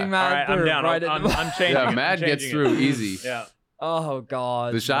 You're putting Yeah. Mad All right, I'm through down. right I'm, at the- I'm changing. Yeah, it. Mad I'm gets changing through it. easy. Yeah. Oh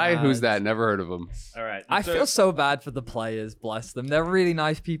God. The Shy, Mad. who's that? Never heard of him. All right. I So- feel so bad for the players, bless them. They're really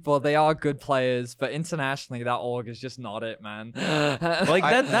nice people. They are good players, but internationally, that org is just not it, man. like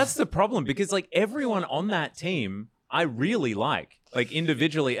that's the problem because like everyone on that team I really like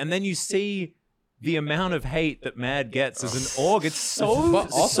individually, and then you see the amount of hate that Mad gets as an org. It's so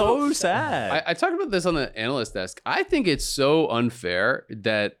But also- so sad. I talked about this on the analyst desk. I think it's so unfair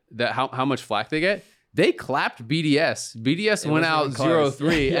that how much flack they get. They clapped BDS. BDS went wasn't out even close.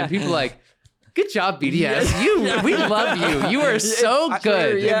 0-3, Yeah. and people like, good job, BDS. We love you. You are so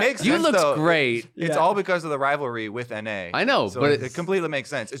good. It makes You sense, look though. great. It's all because of the rivalry with NA. I know, so but it completely makes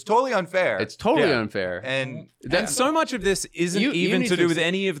sense. It's totally unfair. It's totally Yeah. unfair. and and so much of this isn't You even need to to do with ex-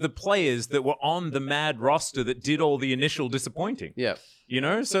 any of the players that were on the Mad roster that did all the initial disappointing. Yeah. You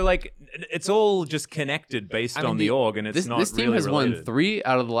know, so like it's all just connected based I mean, on the org, and it's not This team really has won related. 3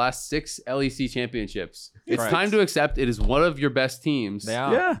 out of the last 6 LEC championships. It's Right. time to accept it is one of your best teams. They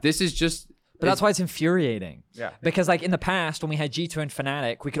are. Yeah. This is just. But that's why it's infuriating. Yeah. Because like in the past, when we had G2 and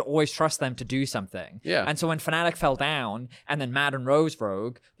Fnatic, we could always trust them to do something. Yeah. And so when Fnatic fell down and then Mad and Rose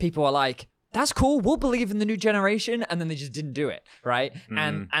rogue, people were like, that's cool, we'll believe in the new generation, and then they just didn't do it. Right.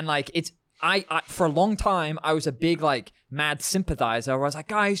 And like it's I for a long time I was a big like Mad sympathizer where I was like,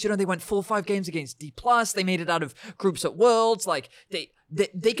 guys, you know, they went 4-5 games against D+, they made it out of groups at Worlds, like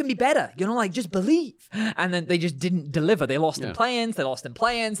they can be better, you know, like just believe. And then they just didn't deliver. They lost in play-ins,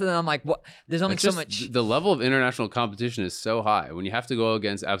 and then I'm like, what? There's only It's so just much. the level of international competition is so high when you have to go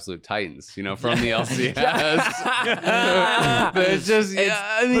against absolute titans, you know, from the LCS. But it's just,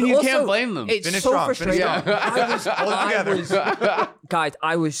 I mean, but you also, can't blame them. It's Finish so strong, finish frustrating. strong. Guys,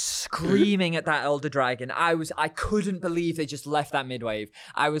 I was screaming at that Elder Dragon. I couldn't believe they just left that mid wave.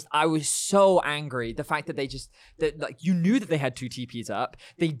 I was so angry. The fact that like you knew that they had 2 TPs up.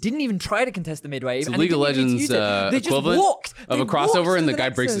 They didn't even try to contest the mid wave. It's a and they League of didn't even Legends use it. They just equivalent walked. of They a crossover walked and to the guy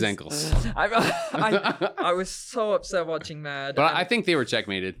breaks his Nexus. ankles. I was so upset watching Mad. But and- I think they were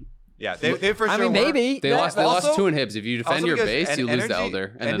checkmated. yeah, they for I sure mean, were. maybe They lost 2 also- inhibs. If you defend Also your because base, you lose the Energy Elder,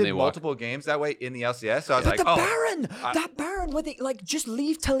 and then ended they walk. multiple games that way in the LCS. So I was But like, the oh, Baron, that Baron, where they like just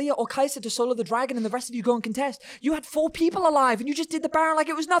leave Talia or Kai'Sa to solo the dragon, and the rest of you go and contest. You had 4 people alive, and you just did the Baron like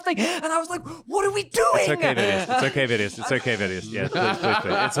it was nothing. And I was like, "What are we doing?" It's okay, Vidius. It's okay, Vidius. It's okay, Vidius. Yeah, please.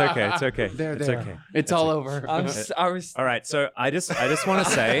 It's okay. It's okay. It's okay. It's all over. I was. All right, so I just want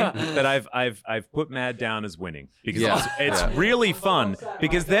to say that I've put Mad down as winning because Yeah. it's really fun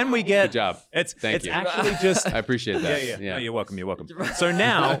because then we get Good job. It's Thank you. actually just I appreciate that. yeah. No, you're welcome. You're welcome. So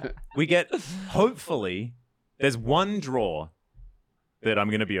now we get hopefully there's one draw that I'm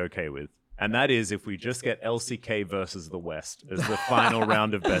gonna be okay with, And that is if we just get LCK versus the West as the final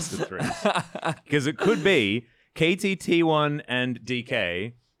round of best of threes. Because it could be KT, T1, and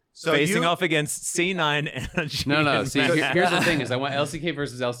DK facing off against C9, Energy. No. See, and here's the thing: is I want LCK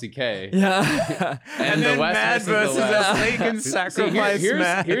versus LCK. Yeah. and the then West Mad versus the West. LA can sacrifice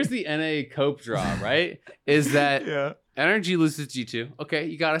Mad. Here's the NA cope draw, right? Is that Yeah. Energy loses G2. Okay,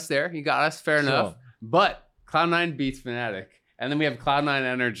 you got us there. You got us. Fair enough. But Cloud9 beats Fnatic. And then we have Cloud9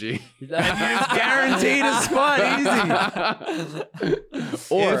 Energy. And you just guaranteed a spot easy.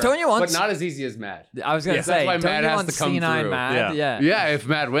 Or, Don't you want- but not as easy as Mad. I was gonna Yes, say, that's why don't Mad you has want to come C9 through. Mad? Yeah. Yeah. Yeah, if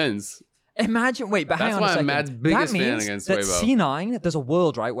Mad wins. Imagine, wait, but hang That's on a why I'm second. Mad's biggest that fan means against that Weibo. C9, there's a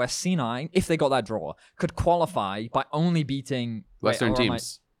world, right, where C9, if they got that draw, could qualify by only beating Western or am I-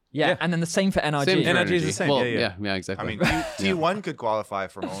 teams. Yeah, and then the same for NRG. Same for NRG is the same. Well, Yeah. yeah, exactly. I mean, T1 could qualify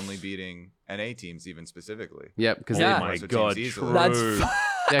from only beating NA teams, even specifically. yeah, because Yeah. Oh they my Most of God, teams easily. true.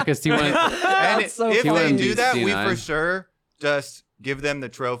 That's yeah, because T1. And That's so if funny. they do that, we C9. for sure just give them the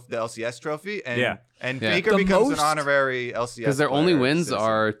LCS trophy, and Yeah. and Yeah. Baker The becomes most- an honorary LCS. Because their only player wins citizen.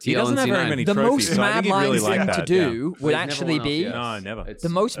 are He TL doesn't and have very C9. many the trophies, most so I mad think he'd really lines like thing that, to do But would he's never actually won be LCS. No, never. It's- the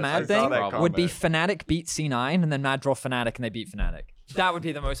most that's- mad that's the thing problem. would be comment. Fnatic beat C9 and then Mad draw Fnatic and they beat Fnatic. That would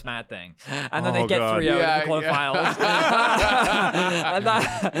be the most mad thing. And then Oh, they get God. 3-0 Yeah, in the quarterfinals. And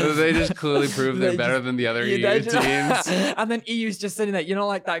that- They just clearly prove they're They better just- than the other Yeah, EU they just- teams. And then EU's just sitting there, you know,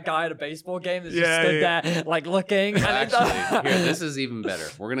 like that guy at a baseball game that's just Yeah, stood yeah. there, like looking. And Actually, here, this is even better.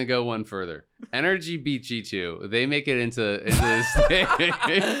 We're gonna go one further. Energy beat G2. They make it into the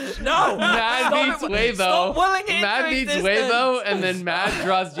stage. No! Mad Stop beats it. Stop Weibo. willing it Mad into beats existence. Weibo, and then Mad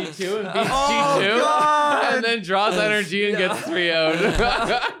draws G2 and beats Oh, G2, God. and then draws Energy and gets 3-0'd.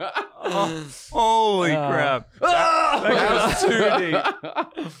 Holy crap. That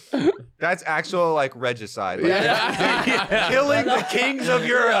goes too deep. That's actual like regicide. Like, Yeah. killing the kings of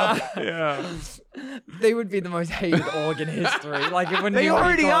Europe. Yeah. They would be the most hated org in history. Like, it wouldn't They be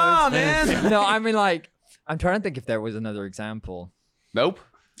already close. are, man. No, I mean, like, I'm trying to think if there was another example. Nope.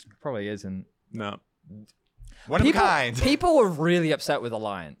 Probably isn't. No. One of a kind. People were really upset with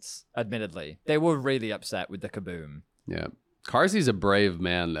Alliance, admittedly. They were really upset with the Kaboom. Yeah. Carsey's a brave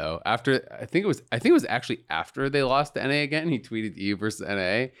man though. After I think it was actually after they lost to NA again, he tweeted EU versus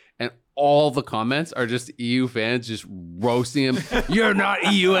NA, and all the comments are just EU fans just roasting him. You're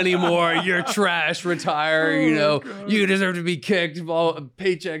not EU anymore. You're trash. Retire. You know, you deserve to be kicked.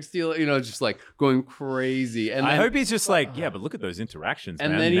 Paycheck steal. You know, just like going crazy. And I then, hope he's just like, yeah, but look at those interactions,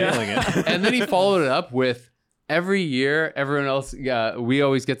 and man. then Nailing it. and then he followed it up with. Every year, everyone else, we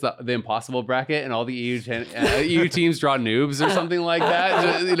always get the impossible bracket, and all the EU teams draw noobs or something like that.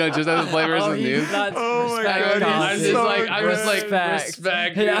 Just, you know, just as the flavors of noobs. Oh my respect, God, I'm he's just so like, I'm just like Respect.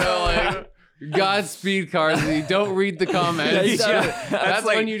 respect. Yeah. You know, like Godspeed, Carsey. Don't read the comments. Yeah. That's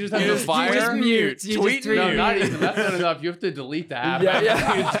like- when you just have you to just- fire. You just mute. You Tweet just tweet. No, mute. not even. That's not enough. You have to delete the app. Yeah, yeah.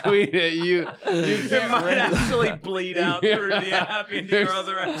 After you tweet it. You It can't might read actually bleed out Yeah. through the app into your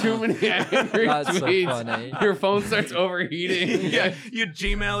other app. too many angry That's so tweets. funny. Your phone starts overheating. Yeah, your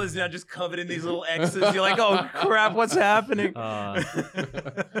Gmail is now just covered in these little X's. You're like, oh crap, what's happening? Oh,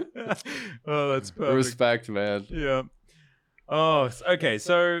 that's perfect. Respect, man. Yeah. Oh, okay.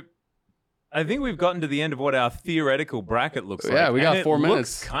 So I think we've gotten to the end of what our theoretical bracket looks like. Yeah, we got and 4 it minutes.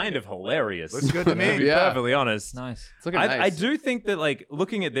 Looks kind of hilarious. Looks good to me. To be Yeah. perfectly honest. Nice. It's looking I nice. do think that, like,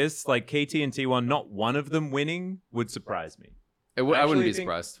 looking at this, like KT and T1, not one of them winning would surprise me. I wouldn't actually be think-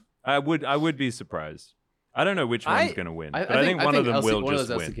 surprised. I would be surprised. I don't know which one's going to win, but I think one of them will one just of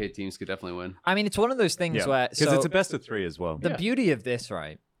those win. LCK teams could definitely win. I mean, it's one of those things where... Because so it's a best of 3 as well. the Yeah. beauty of this,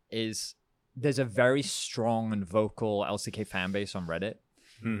 right, is there's a very strong and vocal LCK fan base on Reddit.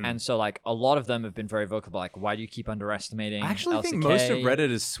 Mhm. And so, like, a lot of them have been very vocal about, like, why do you keep underestimating I actually LCK? think most of Reddit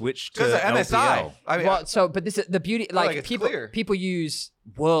has switched to Because of MSI. LPL. I mean, Well, so, but this is the beauty. Like, it's people, clear. people use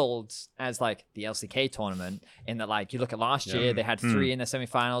Worlds as like the LCK tournament. In that, like, you look at last year, they had 3 in the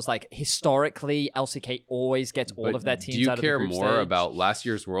semifinals. Like, historically, LCK always gets all But of their teams do you out of care the group more stage. about last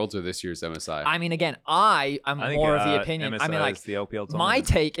year's Worlds or this year's MSI? I mean, again, I am I think, more of the opinion. MSI I mean, like, is the LPL my tournament.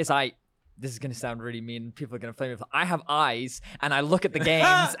 take is this is going to sound really mean. People are going to flame me. I have eyes, and I look at the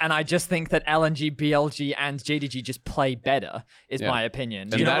games, and I just think that LNG, BLG, and JDG just play better, is Yeah. my opinion.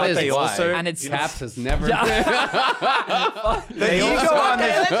 And you know that what is they why also- and it's Caps has never. the ego on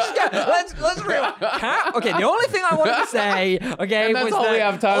this. let's real. Okay, the only thing I wanted to say, okay, And that's was all that we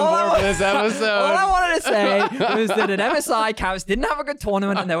have time all I for wa- this episode. All I wanted to say was that at MSI, Caps didn't have a good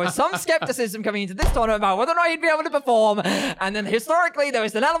tournament, and there was some skepticism coming into this tournament about whether or not he'd be able to perform. And then historically, there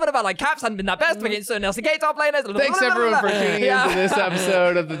was an element about like Caps hadn't been that best against certain LCK top laners. Thanks everyone for tuning in to this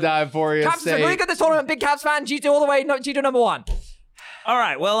episode of the Divephoria Caps is a really State. good this tournament. Big Caps fan. G2 all the way. No, G2 number 1. All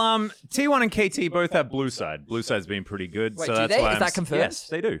right. Well, T1 and KT both have blue side. Blue side's been pretty good. Wait, so do that's they? why Is that confirmed? Yes,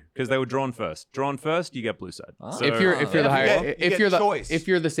 they do because they were drawn first. Drawn first, you get blue side. Oh. So If you're the higher, you if get you're the choice, if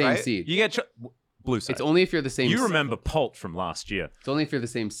you're the same right? seed, you get blue side. it's only if you're the same. You remember Pult from last year. It's only if you're the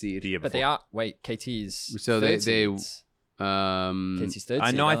same seed. The year But before. they are. Wait, KT's. So third they seeds. KT's third I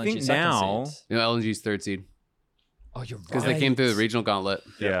seed, know, I LNG think second now- seed. LNG's third seed Oh, you're right. because they came through the regional gauntlet.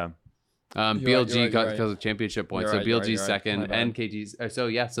 Yeah. BLG you're right, got you're because of championship points, You're so right, BLG's you're right. second My bad. and KT's. So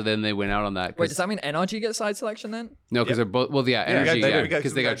yeah, so then they went out on that. Wait, 'cause- does that mean NRG gets side selection then? no, because they're both. Well, yeah, we energy, got- yeah, we got-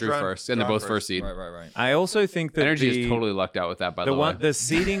 because they we got got Drew drawn- first, and they're drawn both first. first seed. Right. I also think that Energy the, is totally lucked out with that. By the way, the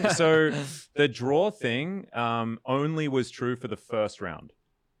seeding. So the draw thing only was true for the first round.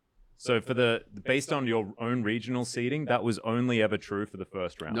 So for based on your own regional seeding, that was only ever true for the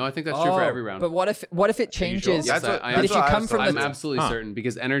first round. no, I think that's true for every round. But what if it sure? changes? Yes, That's what- I- but if that's you what I come was from told. I'm the absolutely certain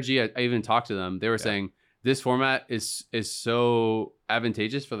because energy. I even talked to them. They were saying this format is so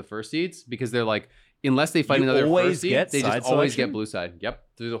advantageous for the first seeds because they're like, unless they fight You another always first seed, get they side just always selection? get blue side. Yep,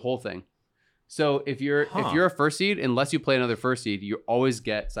 through the whole thing. So if you're Huh. a first seed, unless you play another first seed, you always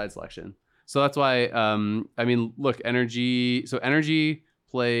get side selection. So that's why. I mean, look, energy. So energy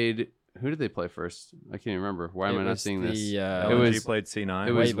played. Who did they play first? I can't even remember. Why am I not seeing this? LNG It was- played C9.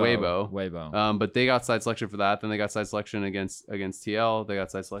 it was Weibo. But they got side selection for that. Then they got side selection against TL. They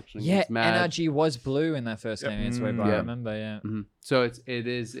got side selection Yeah, against Mad. NRG was blue in their first game against Weibo. I Yeah. remember. Yeah. Mhm. So it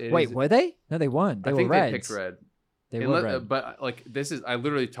is. Wait, were they? No, they weren't. They I were think red. they picked red. They were red. But like this is, I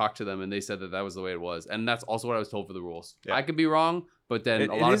literally talked to them and they said that was the way it was, and that's also what I was told for the rules. Yeah. I could be wrong, but then a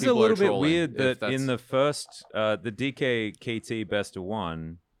It lot is of people a little are bit trolling weird if that that's- in the first, the DK KT best of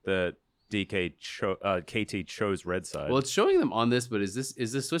one, that KT chose red side. Well, it's showing them on this, but is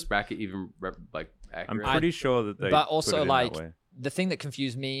this Swiss bracket even I'm accurate? pretty sure that they. But put also, it in like, that way. the thing that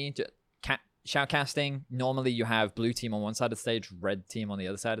confused me, shoutcasting, normally you have blue team on one side of the stage, red team on the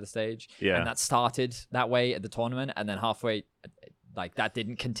other side of the stage. Yeah. And that started that way at the tournament, and then halfway, like, that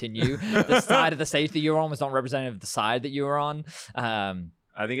didn't continue. The side of the stage that you were on was not representative of the side that you were on.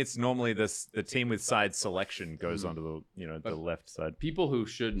 I think it's normally the team with side selection goes onto the the left side. People who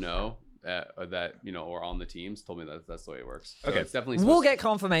should know that or on the teams told me that that's the way it works. So Okay. it's definitely We'll supposed get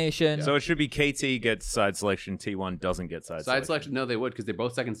confirmation. So it should be KT gets side selection, T1 doesn't get side side selection. No, they would because they're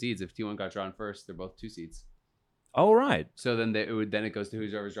both second seeds. If T1 got drawn first, they're both two seeds. Oh right. So then it goes to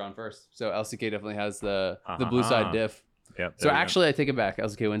whoever's drawn first. So LCK definitely has the blue side diff. Yep. So actually, I take it back.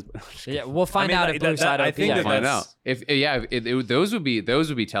 LCK wins. Yeah, we'll find out if blue side I OP. think We'll that find that's- out. If those would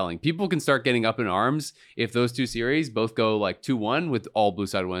be telling. People can start getting up in arms if those two series both go like 2-1 with all blue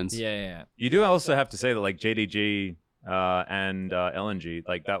side wins. Yeah. You do also have to say that like JDG and LNG,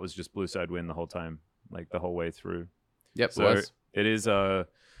 like that was just blue side win the whole time, like the whole way through. Yep. So it is I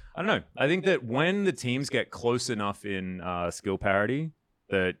don't know. I think that when the teams get close enough in skill parity,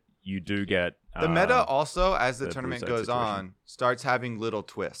 that you do get The meta also, as the the tournament blue goes side situation. on, starts having little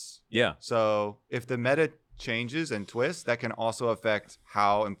twists. Yeah. So if the meta changes and twists, that can also affect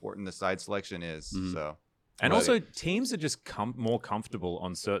how important the side selection is. Mhm. So And But- also, teams are just more comfortable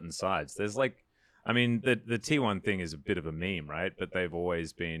on certain sides. There's like, I mean, the T1 thing is a bit of a meme, right? But they've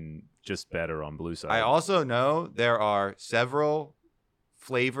always been just better on blue side. I also know there are several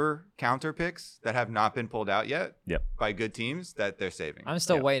flavor counter picks that have not been pulled out yet by good teams that they're saving. I'm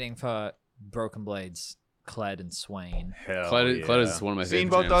still waiting for Broken Blades, Kled, and Swain. Hell Kled is one of my Seen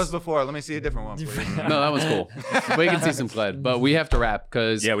favorite both those champs. before. Let me see a different one, please. No, that one's cool. We can see some Kled, but we have to wrap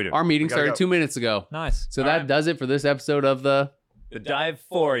because Yeah, we do. our meeting We gotta started go. 2 minutes ago. Nice. So All that right. does it for this episode of the.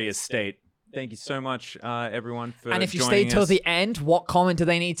 Divephoria state. Thank you so much, everyone, for And if you joining stayed till us. the end, what comment do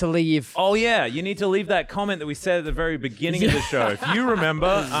they need to leave? Oh yeah, you need to leave that comment that we said at the very beginning of the show. If you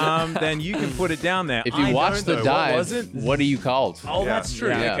remember, then you can put it down there. If you I watch don't the know, dive, what was it? what are you called? Oh, Yeah. that's true.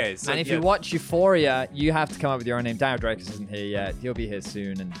 Yeah. Okay, so And if yeah. you watch Euphoria, you have to come up with your own name. Diodricus isn't here yet. He'll be here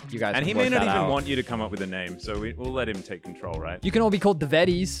soon, and you guys. and can he work may not that even out. want you to come up with a name, so we'll let him take control, right? You can all be called the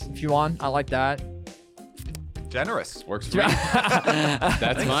Veddies if you want. I like that. Generous. Works for me.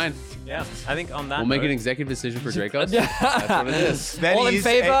 That's fine. Yeah, I think on that. We'll make an note- executive decision for Dracos. Yeah. That's what it is. All in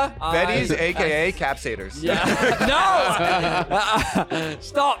favor? Betty's, aka Capsators. Yeah. No.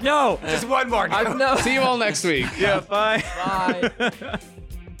 Stop. No. Just one more. No. See you all next week. Yeah, bye. Bye.